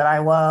schools that I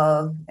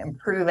love,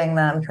 improving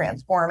them,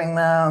 transforming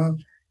them,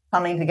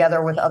 coming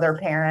together with other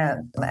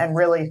parents and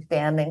really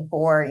standing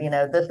for,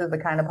 this is the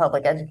kind of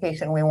public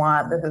education we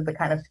want. This is the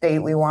kind of state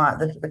we want.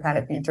 This is the kind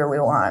of future we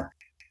want.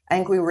 I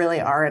think we really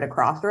are at a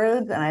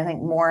crossroads. And I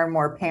think more and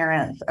more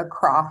parents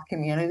across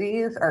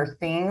communities are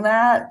seeing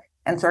that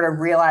and sort of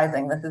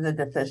realizing this is a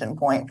decision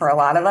point for a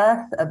lot of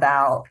us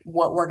about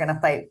what we're going to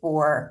fight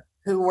for,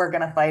 who we're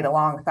going to fight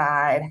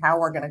alongside, how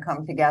we're going to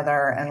come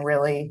together and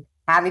really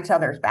have each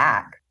other's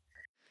back.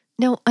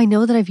 Now, I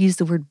know that I've used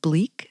the word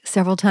bleak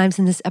several times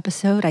in this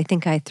episode. I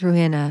think I threw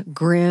in a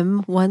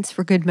grim once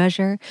for good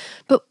measure.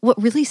 But what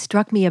really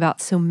struck me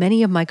about so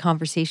many of my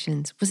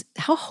conversations was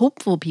how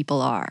hopeful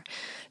people are.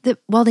 That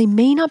while they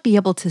may not be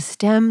able to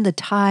stem the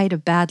tide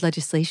of bad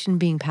legislation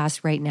being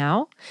passed right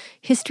now,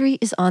 history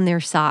is on their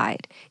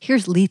side.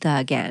 Here's Letha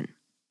again.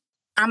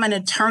 I'm an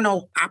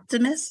eternal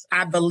optimist.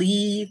 I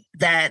believe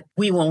that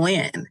we will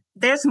win.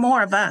 There's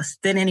more of us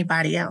than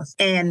anybody else.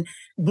 And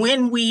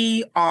when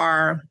we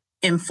are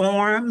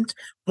informed,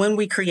 when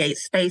we create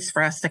space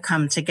for us to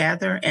come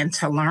together and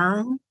to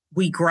learn,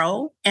 we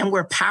grow and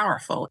we're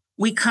powerful.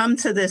 We come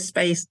to this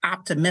space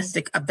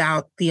optimistic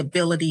about the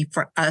ability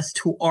for us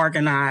to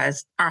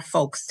organize our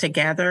folks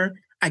together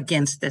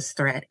against this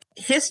threat.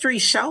 History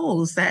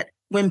shows that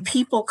when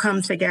people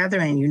come together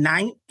and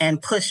unite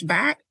and push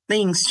back,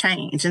 things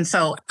change. And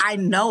so I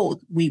know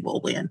we will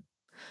win.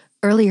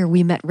 Earlier,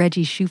 we met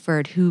Reggie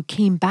Shuford, who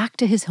came back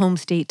to his home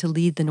state to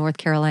lead the North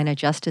Carolina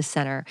Justice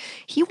Center.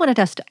 He wanted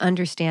us to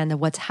understand that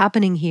what's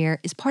happening here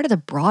is part of the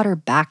broader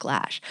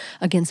backlash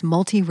against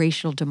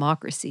multiracial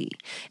democracy.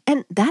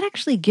 And that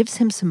actually gives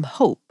him some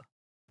hope.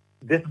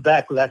 This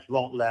backlash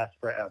won't last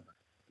forever.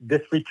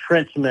 This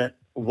retrenchment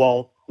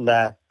won't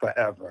last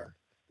forever.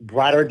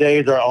 Brighter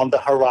days are on the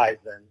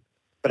horizon.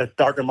 But as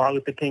Dr. Martin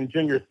Luther King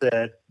Jr.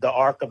 said, the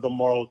arc of the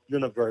moral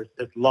universe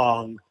is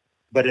long,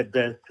 but it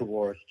bends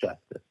towards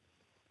justice.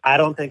 I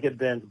don't think it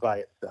bends by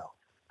itself.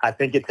 I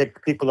think it takes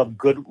people of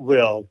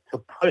goodwill to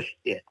push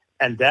it.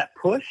 And that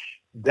push,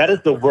 that is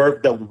the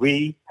work that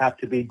we have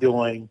to be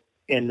doing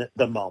in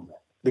the moment.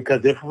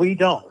 Because if we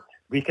don't,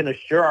 we can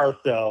assure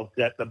ourselves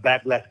that the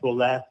backlash will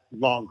last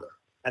longer.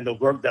 And the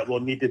work that will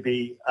need to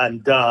be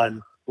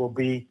undone will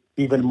be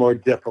even more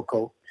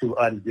difficult to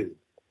undo.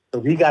 So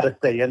we got to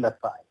stay in the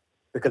fight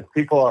because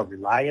people are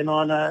relying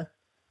on us,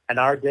 and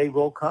our day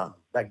will come.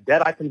 Like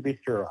that I can be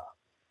sure of.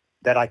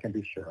 That I can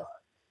be sure of.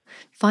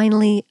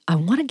 Finally, I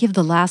want to give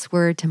the last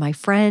word to my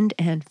friend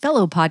and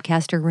fellow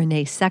podcaster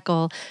Renee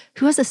Seckle,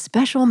 who has a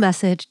special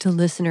message to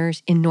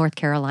listeners in North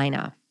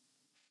Carolina.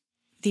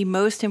 The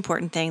most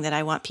important thing that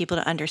I want people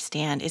to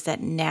understand is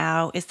that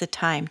now is the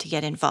time to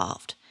get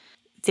involved.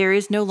 There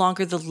is no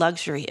longer the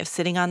luxury of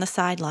sitting on the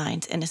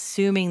sidelines and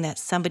assuming that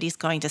somebody's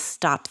going to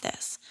stop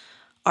this.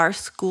 Our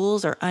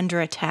schools are under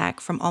attack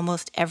from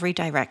almost every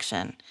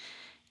direction,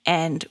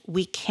 and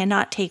we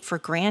cannot take for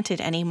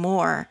granted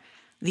anymore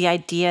the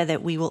idea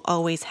that we will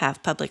always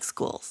have public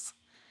schools.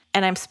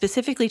 And I'm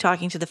specifically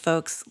talking to the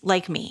folks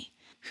like me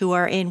who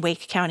are in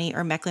Wake County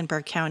or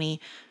Mecklenburg County,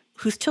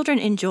 whose children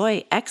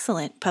enjoy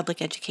excellent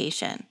public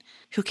education,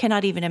 who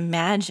cannot even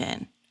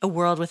imagine a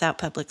world without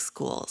public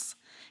schools,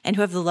 and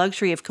who have the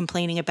luxury of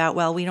complaining about,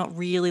 well, we don't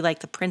really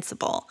like the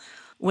principal,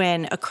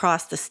 when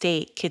across the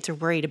state, kids are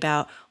worried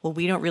about, well,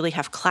 we don't really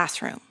have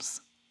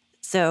classrooms.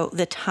 So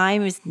the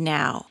time is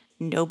now.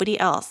 Nobody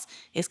else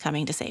is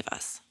coming to save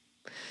us.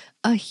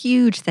 A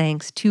huge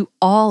thanks to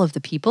all of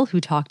the people who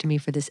talked to me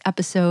for this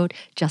episode: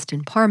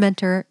 Justin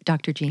Parmenter,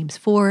 Dr. James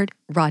Ford,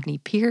 Rodney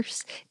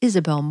Pierce,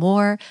 Isabel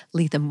Moore,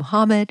 Letha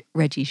Muhammad,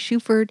 Reggie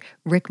Shuford,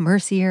 Rick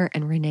Mercier,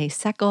 and Renee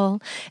Seckle.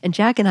 And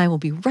Jack and I will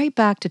be right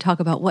back to talk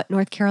about what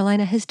North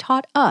Carolina has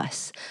taught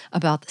us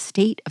about the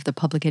state of the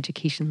public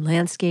education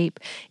landscape,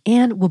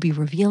 and we'll be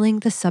revealing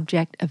the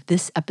subject of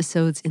this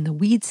episode's In the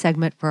Weeds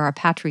segment for our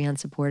Patreon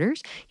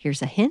supporters.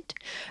 Here's a hint.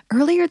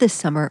 Earlier this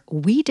summer,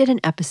 we did an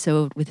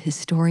episode with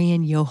historian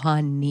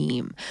Johan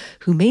Neem,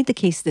 who made the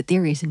case that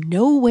there is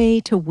no way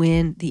to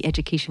win the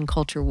education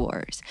culture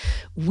wars.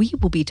 We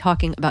will be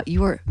talking about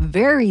your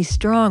very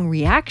strong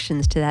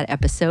reactions to that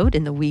episode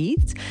in the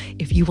Weeds.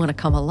 If you want to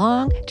come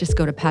along, just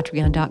go to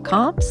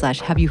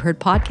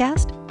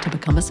patreon.com/haveyouheardpodcast to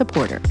become a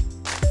supporter.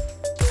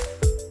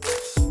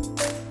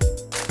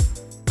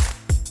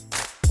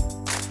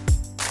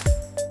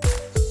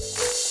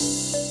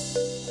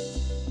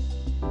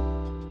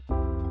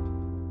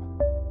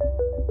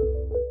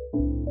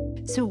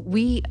 So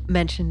we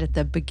mentioned at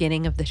the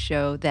beginning of the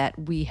show that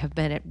we have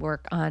been at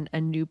work on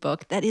a new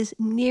book that is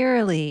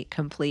nearly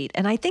complete.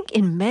 And I think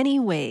in many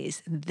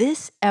ways,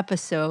 this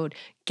episode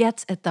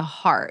gets at the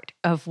heart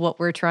of what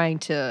we're trying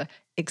to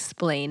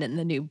explain in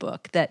the new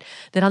book, that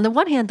on the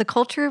one hand, the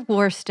culture of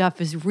war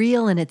stuff is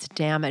real and it's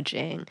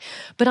damaging.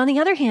 But on the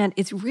other hand,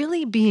 it's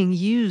really being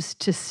used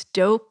to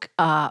stoke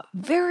a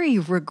very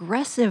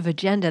regressive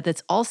agenda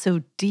that's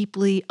also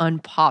deeply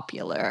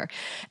unpopular.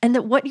 And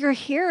that what you're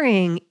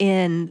hearing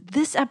in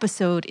this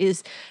episode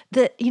is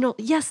that,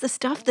 yes, the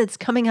stuff that's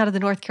coming out of the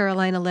North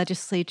Carolina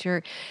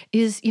legislature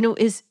is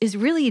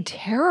really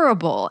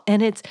terrible.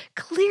 And it's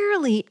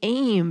clearly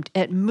aimed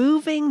at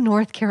moving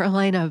North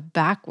Carolina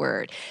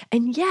backward.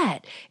 And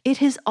yet, it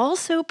has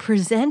also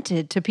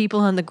presented to people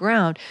on the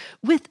ground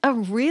with a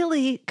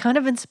really kind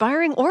of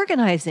inspiring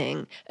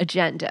organizing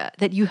agenda,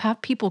 that you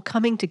have people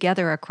coming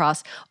together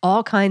across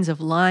all kinds of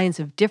lines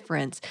of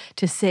difference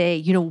to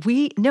say,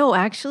 we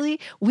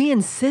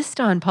insist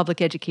on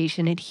public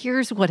education, and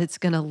here's what it's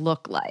going to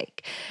look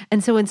like.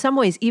 And so in some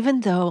ways,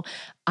 even though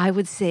I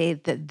would say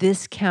that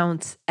this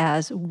counts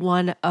as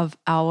one of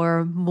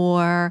our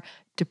more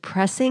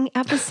depressing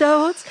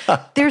episodes,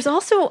 there's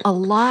also a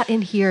lot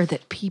in here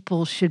that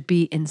people should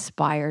be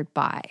inspired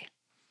by.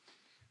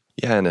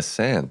 Yeah, in a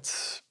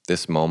sense,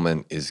 this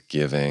moment is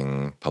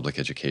giving public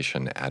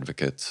education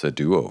advocates a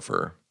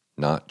do-over,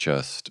 not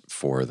just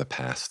for the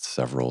past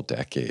several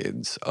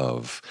decades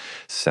of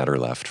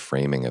center-left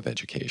framing of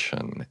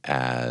education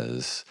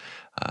as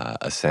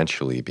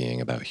essentially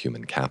being about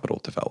human capital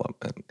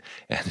development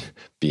and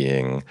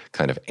being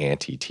kind of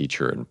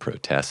anti-teacher and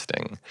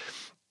protesting.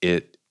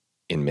 It,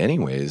 in many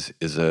ways,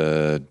 is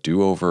a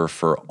do-over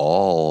for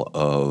all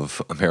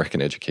of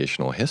American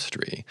educational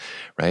history,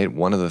 right?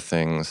 One of the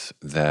things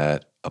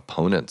that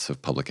opponents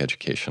of public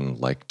education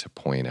like to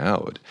point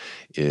out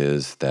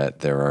is that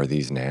there are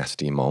these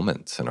nasty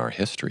moments in our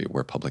history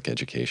where public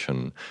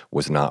education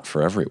was not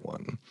for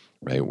everyone,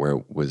 right? Where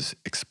it was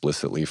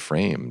explicitly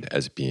framed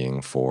as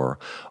being for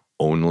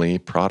only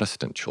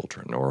Protestant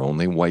children or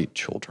only white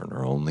children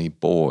or only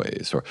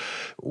boys, or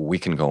we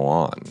can go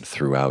on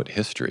throughout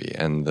history.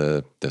 And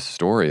the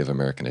story of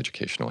American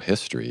educational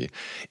history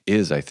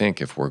is, I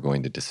think, if we're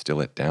going to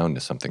distill it down to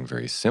something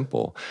very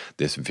simple,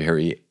 this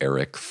very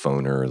Eric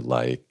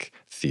Foner-like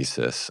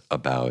thesis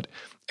about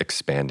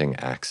expanding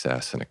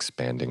access and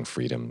expanding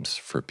freedoms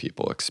for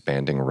people,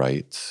 expanding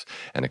rights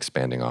and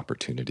expanding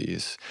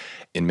opportunities.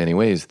 In many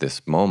ways,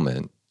 this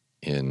moment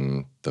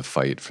in the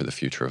fight for the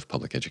future of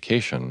public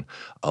education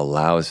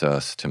allows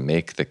us to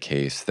make the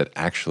case that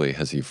actually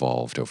has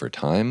evolved over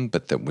time,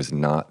 but that was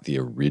not the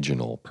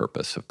original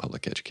purpose of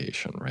public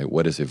education, right?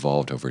 What has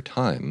evolved over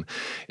time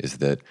is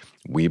that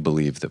we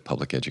believe that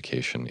public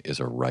education is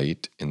a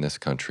right in this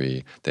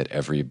country, that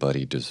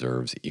everybody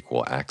deserves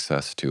equal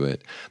access to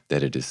it,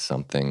 that it is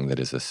something that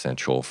is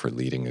essential for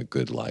leading a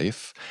good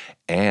life,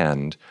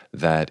 and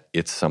that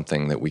it's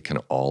something that we can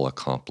all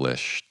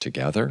accomplish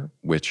together,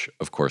 which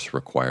of course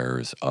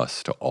requires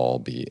us to all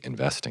be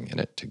investing in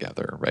it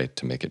together, right,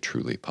 to make it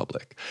truly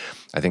public.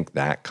 I think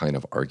that kind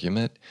of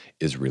argument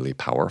is really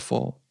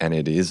powerful, and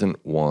it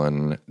isn't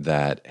one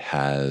that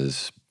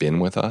has been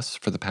with us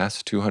for the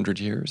past 200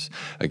 years.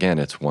 Again,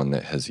 it's one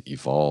that has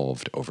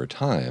evolved over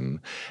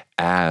time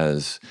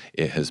as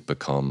it has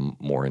become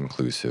more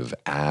inclusive,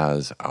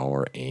 as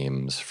our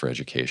aims for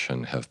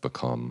education have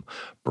become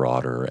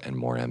broader and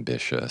more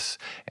ambitious,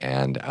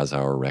 and as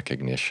our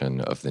recognition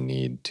of the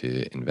need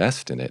to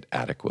invest in it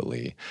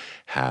adequately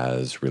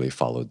has really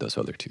followed those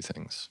other two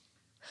things.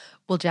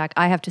 Well, Jack,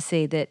 I have to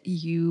say that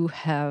you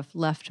have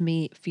left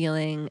me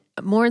feeling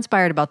more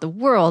inspired about the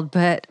world,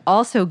 but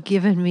also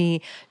given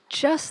me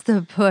just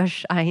the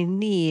push I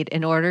need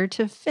in order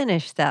to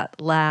finish that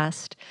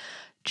last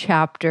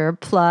chapter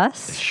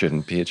plus. It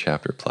shouldn't be a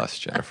chapter plus,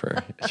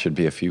 Jennifer. It should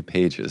be a few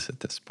pages at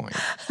this point.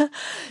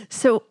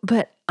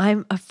 But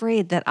I'm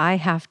afraid that I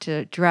have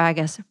to drag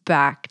us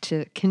back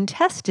to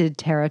contested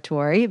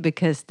territory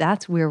because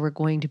that's where we're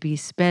going to be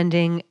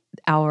spending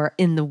our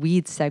In the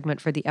Weeds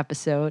segment for the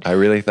episode. I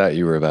really thought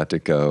you were about to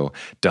go,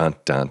 dun,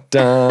 dun,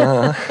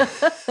 dun.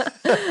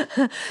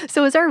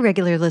 So as our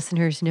regular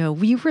listeners know,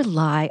 we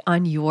rely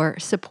on your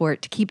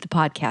support to keep the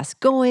podcast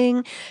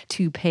going,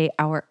 to pay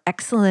our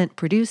excellent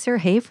producer,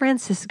 Hey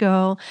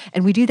Francisco,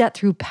 and we do that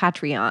through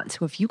Patreon.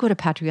 So if you go to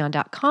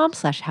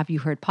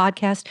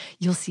patreon.com/haveyouheardpodcast,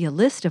 you'll see a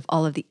list of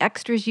all of the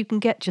extras you can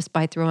get just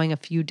by throwing a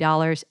few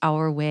dollars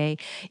our way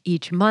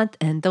each month.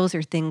 And those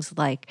are things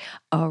like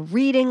a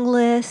reading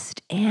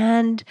list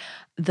and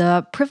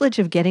the privilege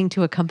of getting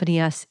to accompany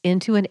us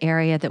into an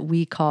area that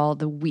we call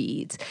the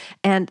Weeds.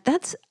 And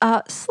that's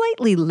a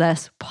slightly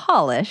less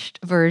polished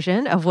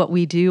version of what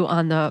we do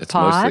on the pod. It's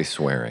mostly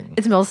swearing.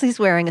 It's mostly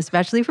swearing,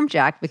 especially from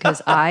Jack,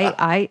 because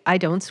I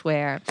don't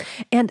swear.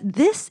 And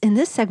in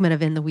this segment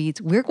of In the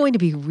Weeds, we're going to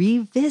be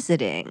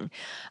revisiting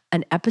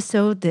an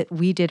episode that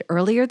we did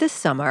earlier this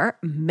summer.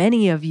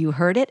 Many of you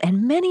heard it,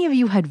 and many of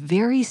you had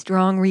very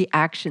strong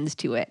reactions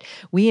to it.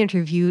 We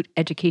interviewed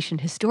education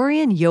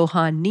historian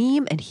Johan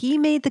Neem, and he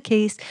made the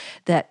case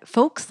that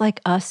folks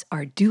like us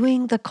are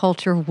doing the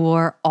culture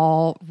war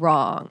all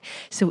wrong.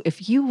 So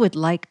if you would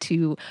like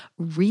to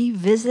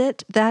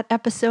revisit that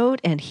episode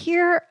and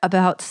hear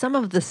about some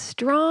of the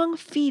strong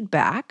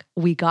feedback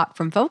we got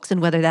from folks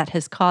and whether that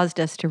has caused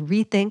us to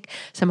rethink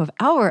some of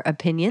our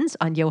opinions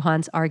on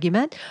Johan's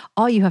argument,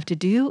 all you have to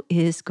do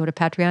is go to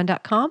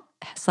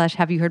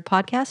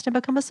patreon.com/haveyouheardpodcast and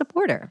become a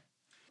supporter.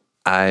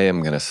 I am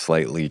going to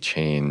slightly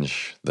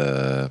change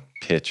the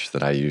pitch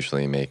that I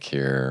usually make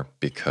here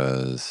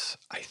because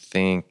I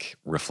think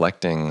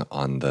reflecting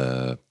on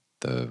the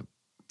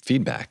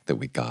feedback that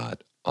we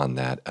got on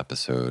that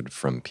episode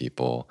from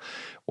people,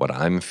 what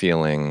I'm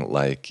feeling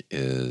like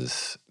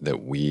is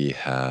that we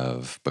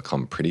have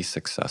become pretty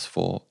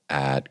successful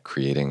at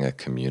creating a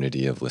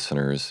community of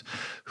listeners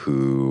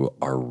who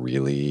are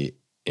really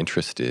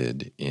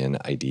interested in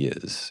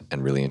ideas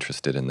and really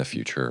interested in the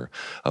future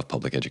of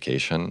public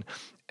education.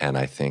 And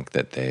I think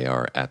that they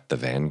are at the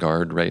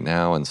vanguard right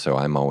now. And so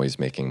I'm always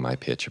making my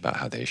pitch about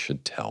how they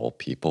should tell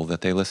people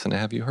that they listen to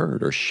Have You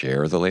Heard, or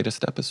share the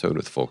latest episode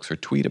with folks, or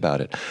tweet about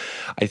it.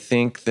 I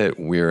think that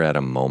we're at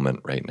a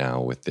moment right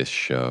now with this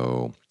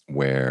show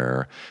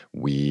where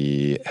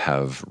we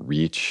have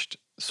reached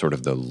sort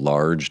of the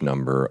large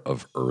number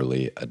of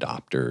early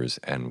adopters,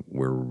 and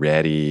we're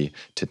ready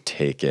to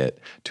take it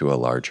to a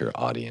larger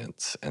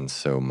audience. And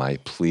so my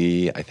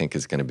plea, I think,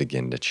 is going to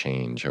begin to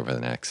change over the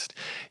next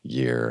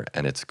year.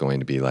 And it's going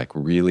to be like,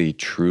 really,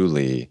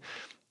 truly,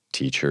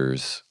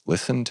 teachers,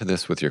 listen to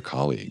this with your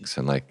colleagues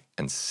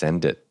and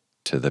send it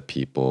to the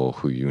people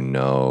who you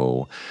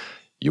know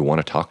you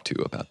want to talk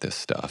to about this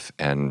stuff.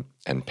 And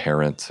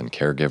parents and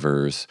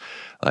caregivers,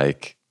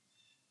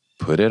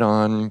 put it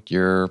on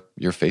your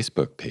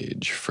Facebook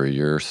page for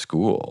your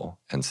school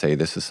and say,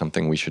 this is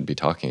something we should be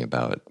talking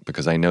about.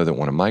 Because I know that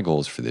one of my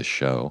goals for this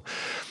show,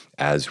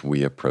 as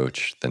we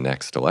approach the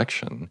next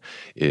election,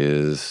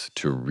 is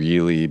to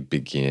really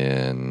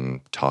begin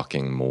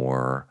talking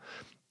more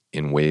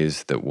in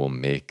ways that will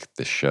make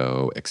the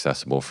show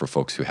accessible for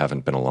folks who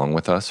haven't been along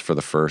with us for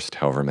the first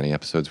however many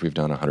episodes we've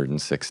done,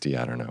 160,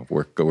 I don't know.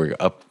 We're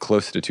up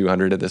close to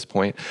 200 at this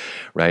point,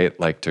 right?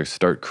 To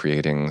start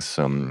creating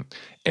some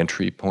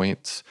entry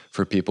points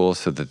for people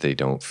so that they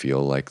don't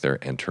feel like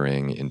they're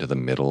entering into the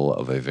middle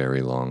of a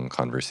very long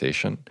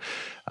conversation.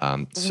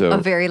 A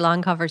very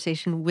long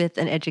conversation with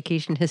an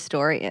education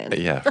historian.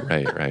 Yeah,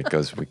 right. It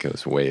goes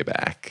way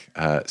back.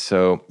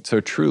 So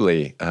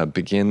truly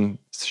begin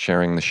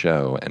sharing the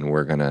show, and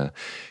we're going to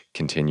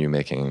continue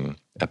making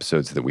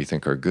episodes that we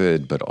think are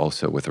good, but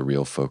also with a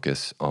real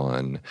focus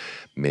on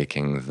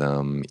making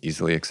them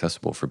easily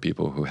accessible for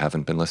people who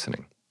haven't been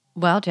listening.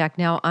 Well, Jack,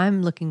 now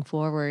I'm looking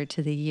forward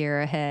to the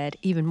year ahead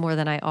even more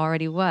than I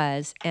already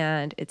was.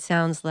 And it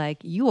sounds like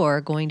you're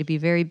going to be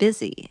very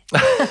busy.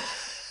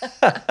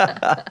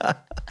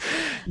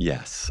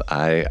 Yes,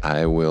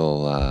 I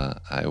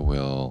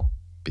will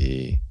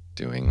be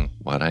doing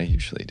what I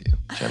usually do,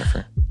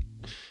 Jennifer.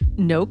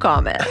 No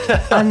comment.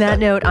 On that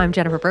note, I'm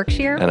Jennifer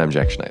Berkshire. And I'm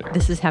Jack Schneider.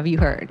 This is Have You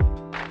Heard?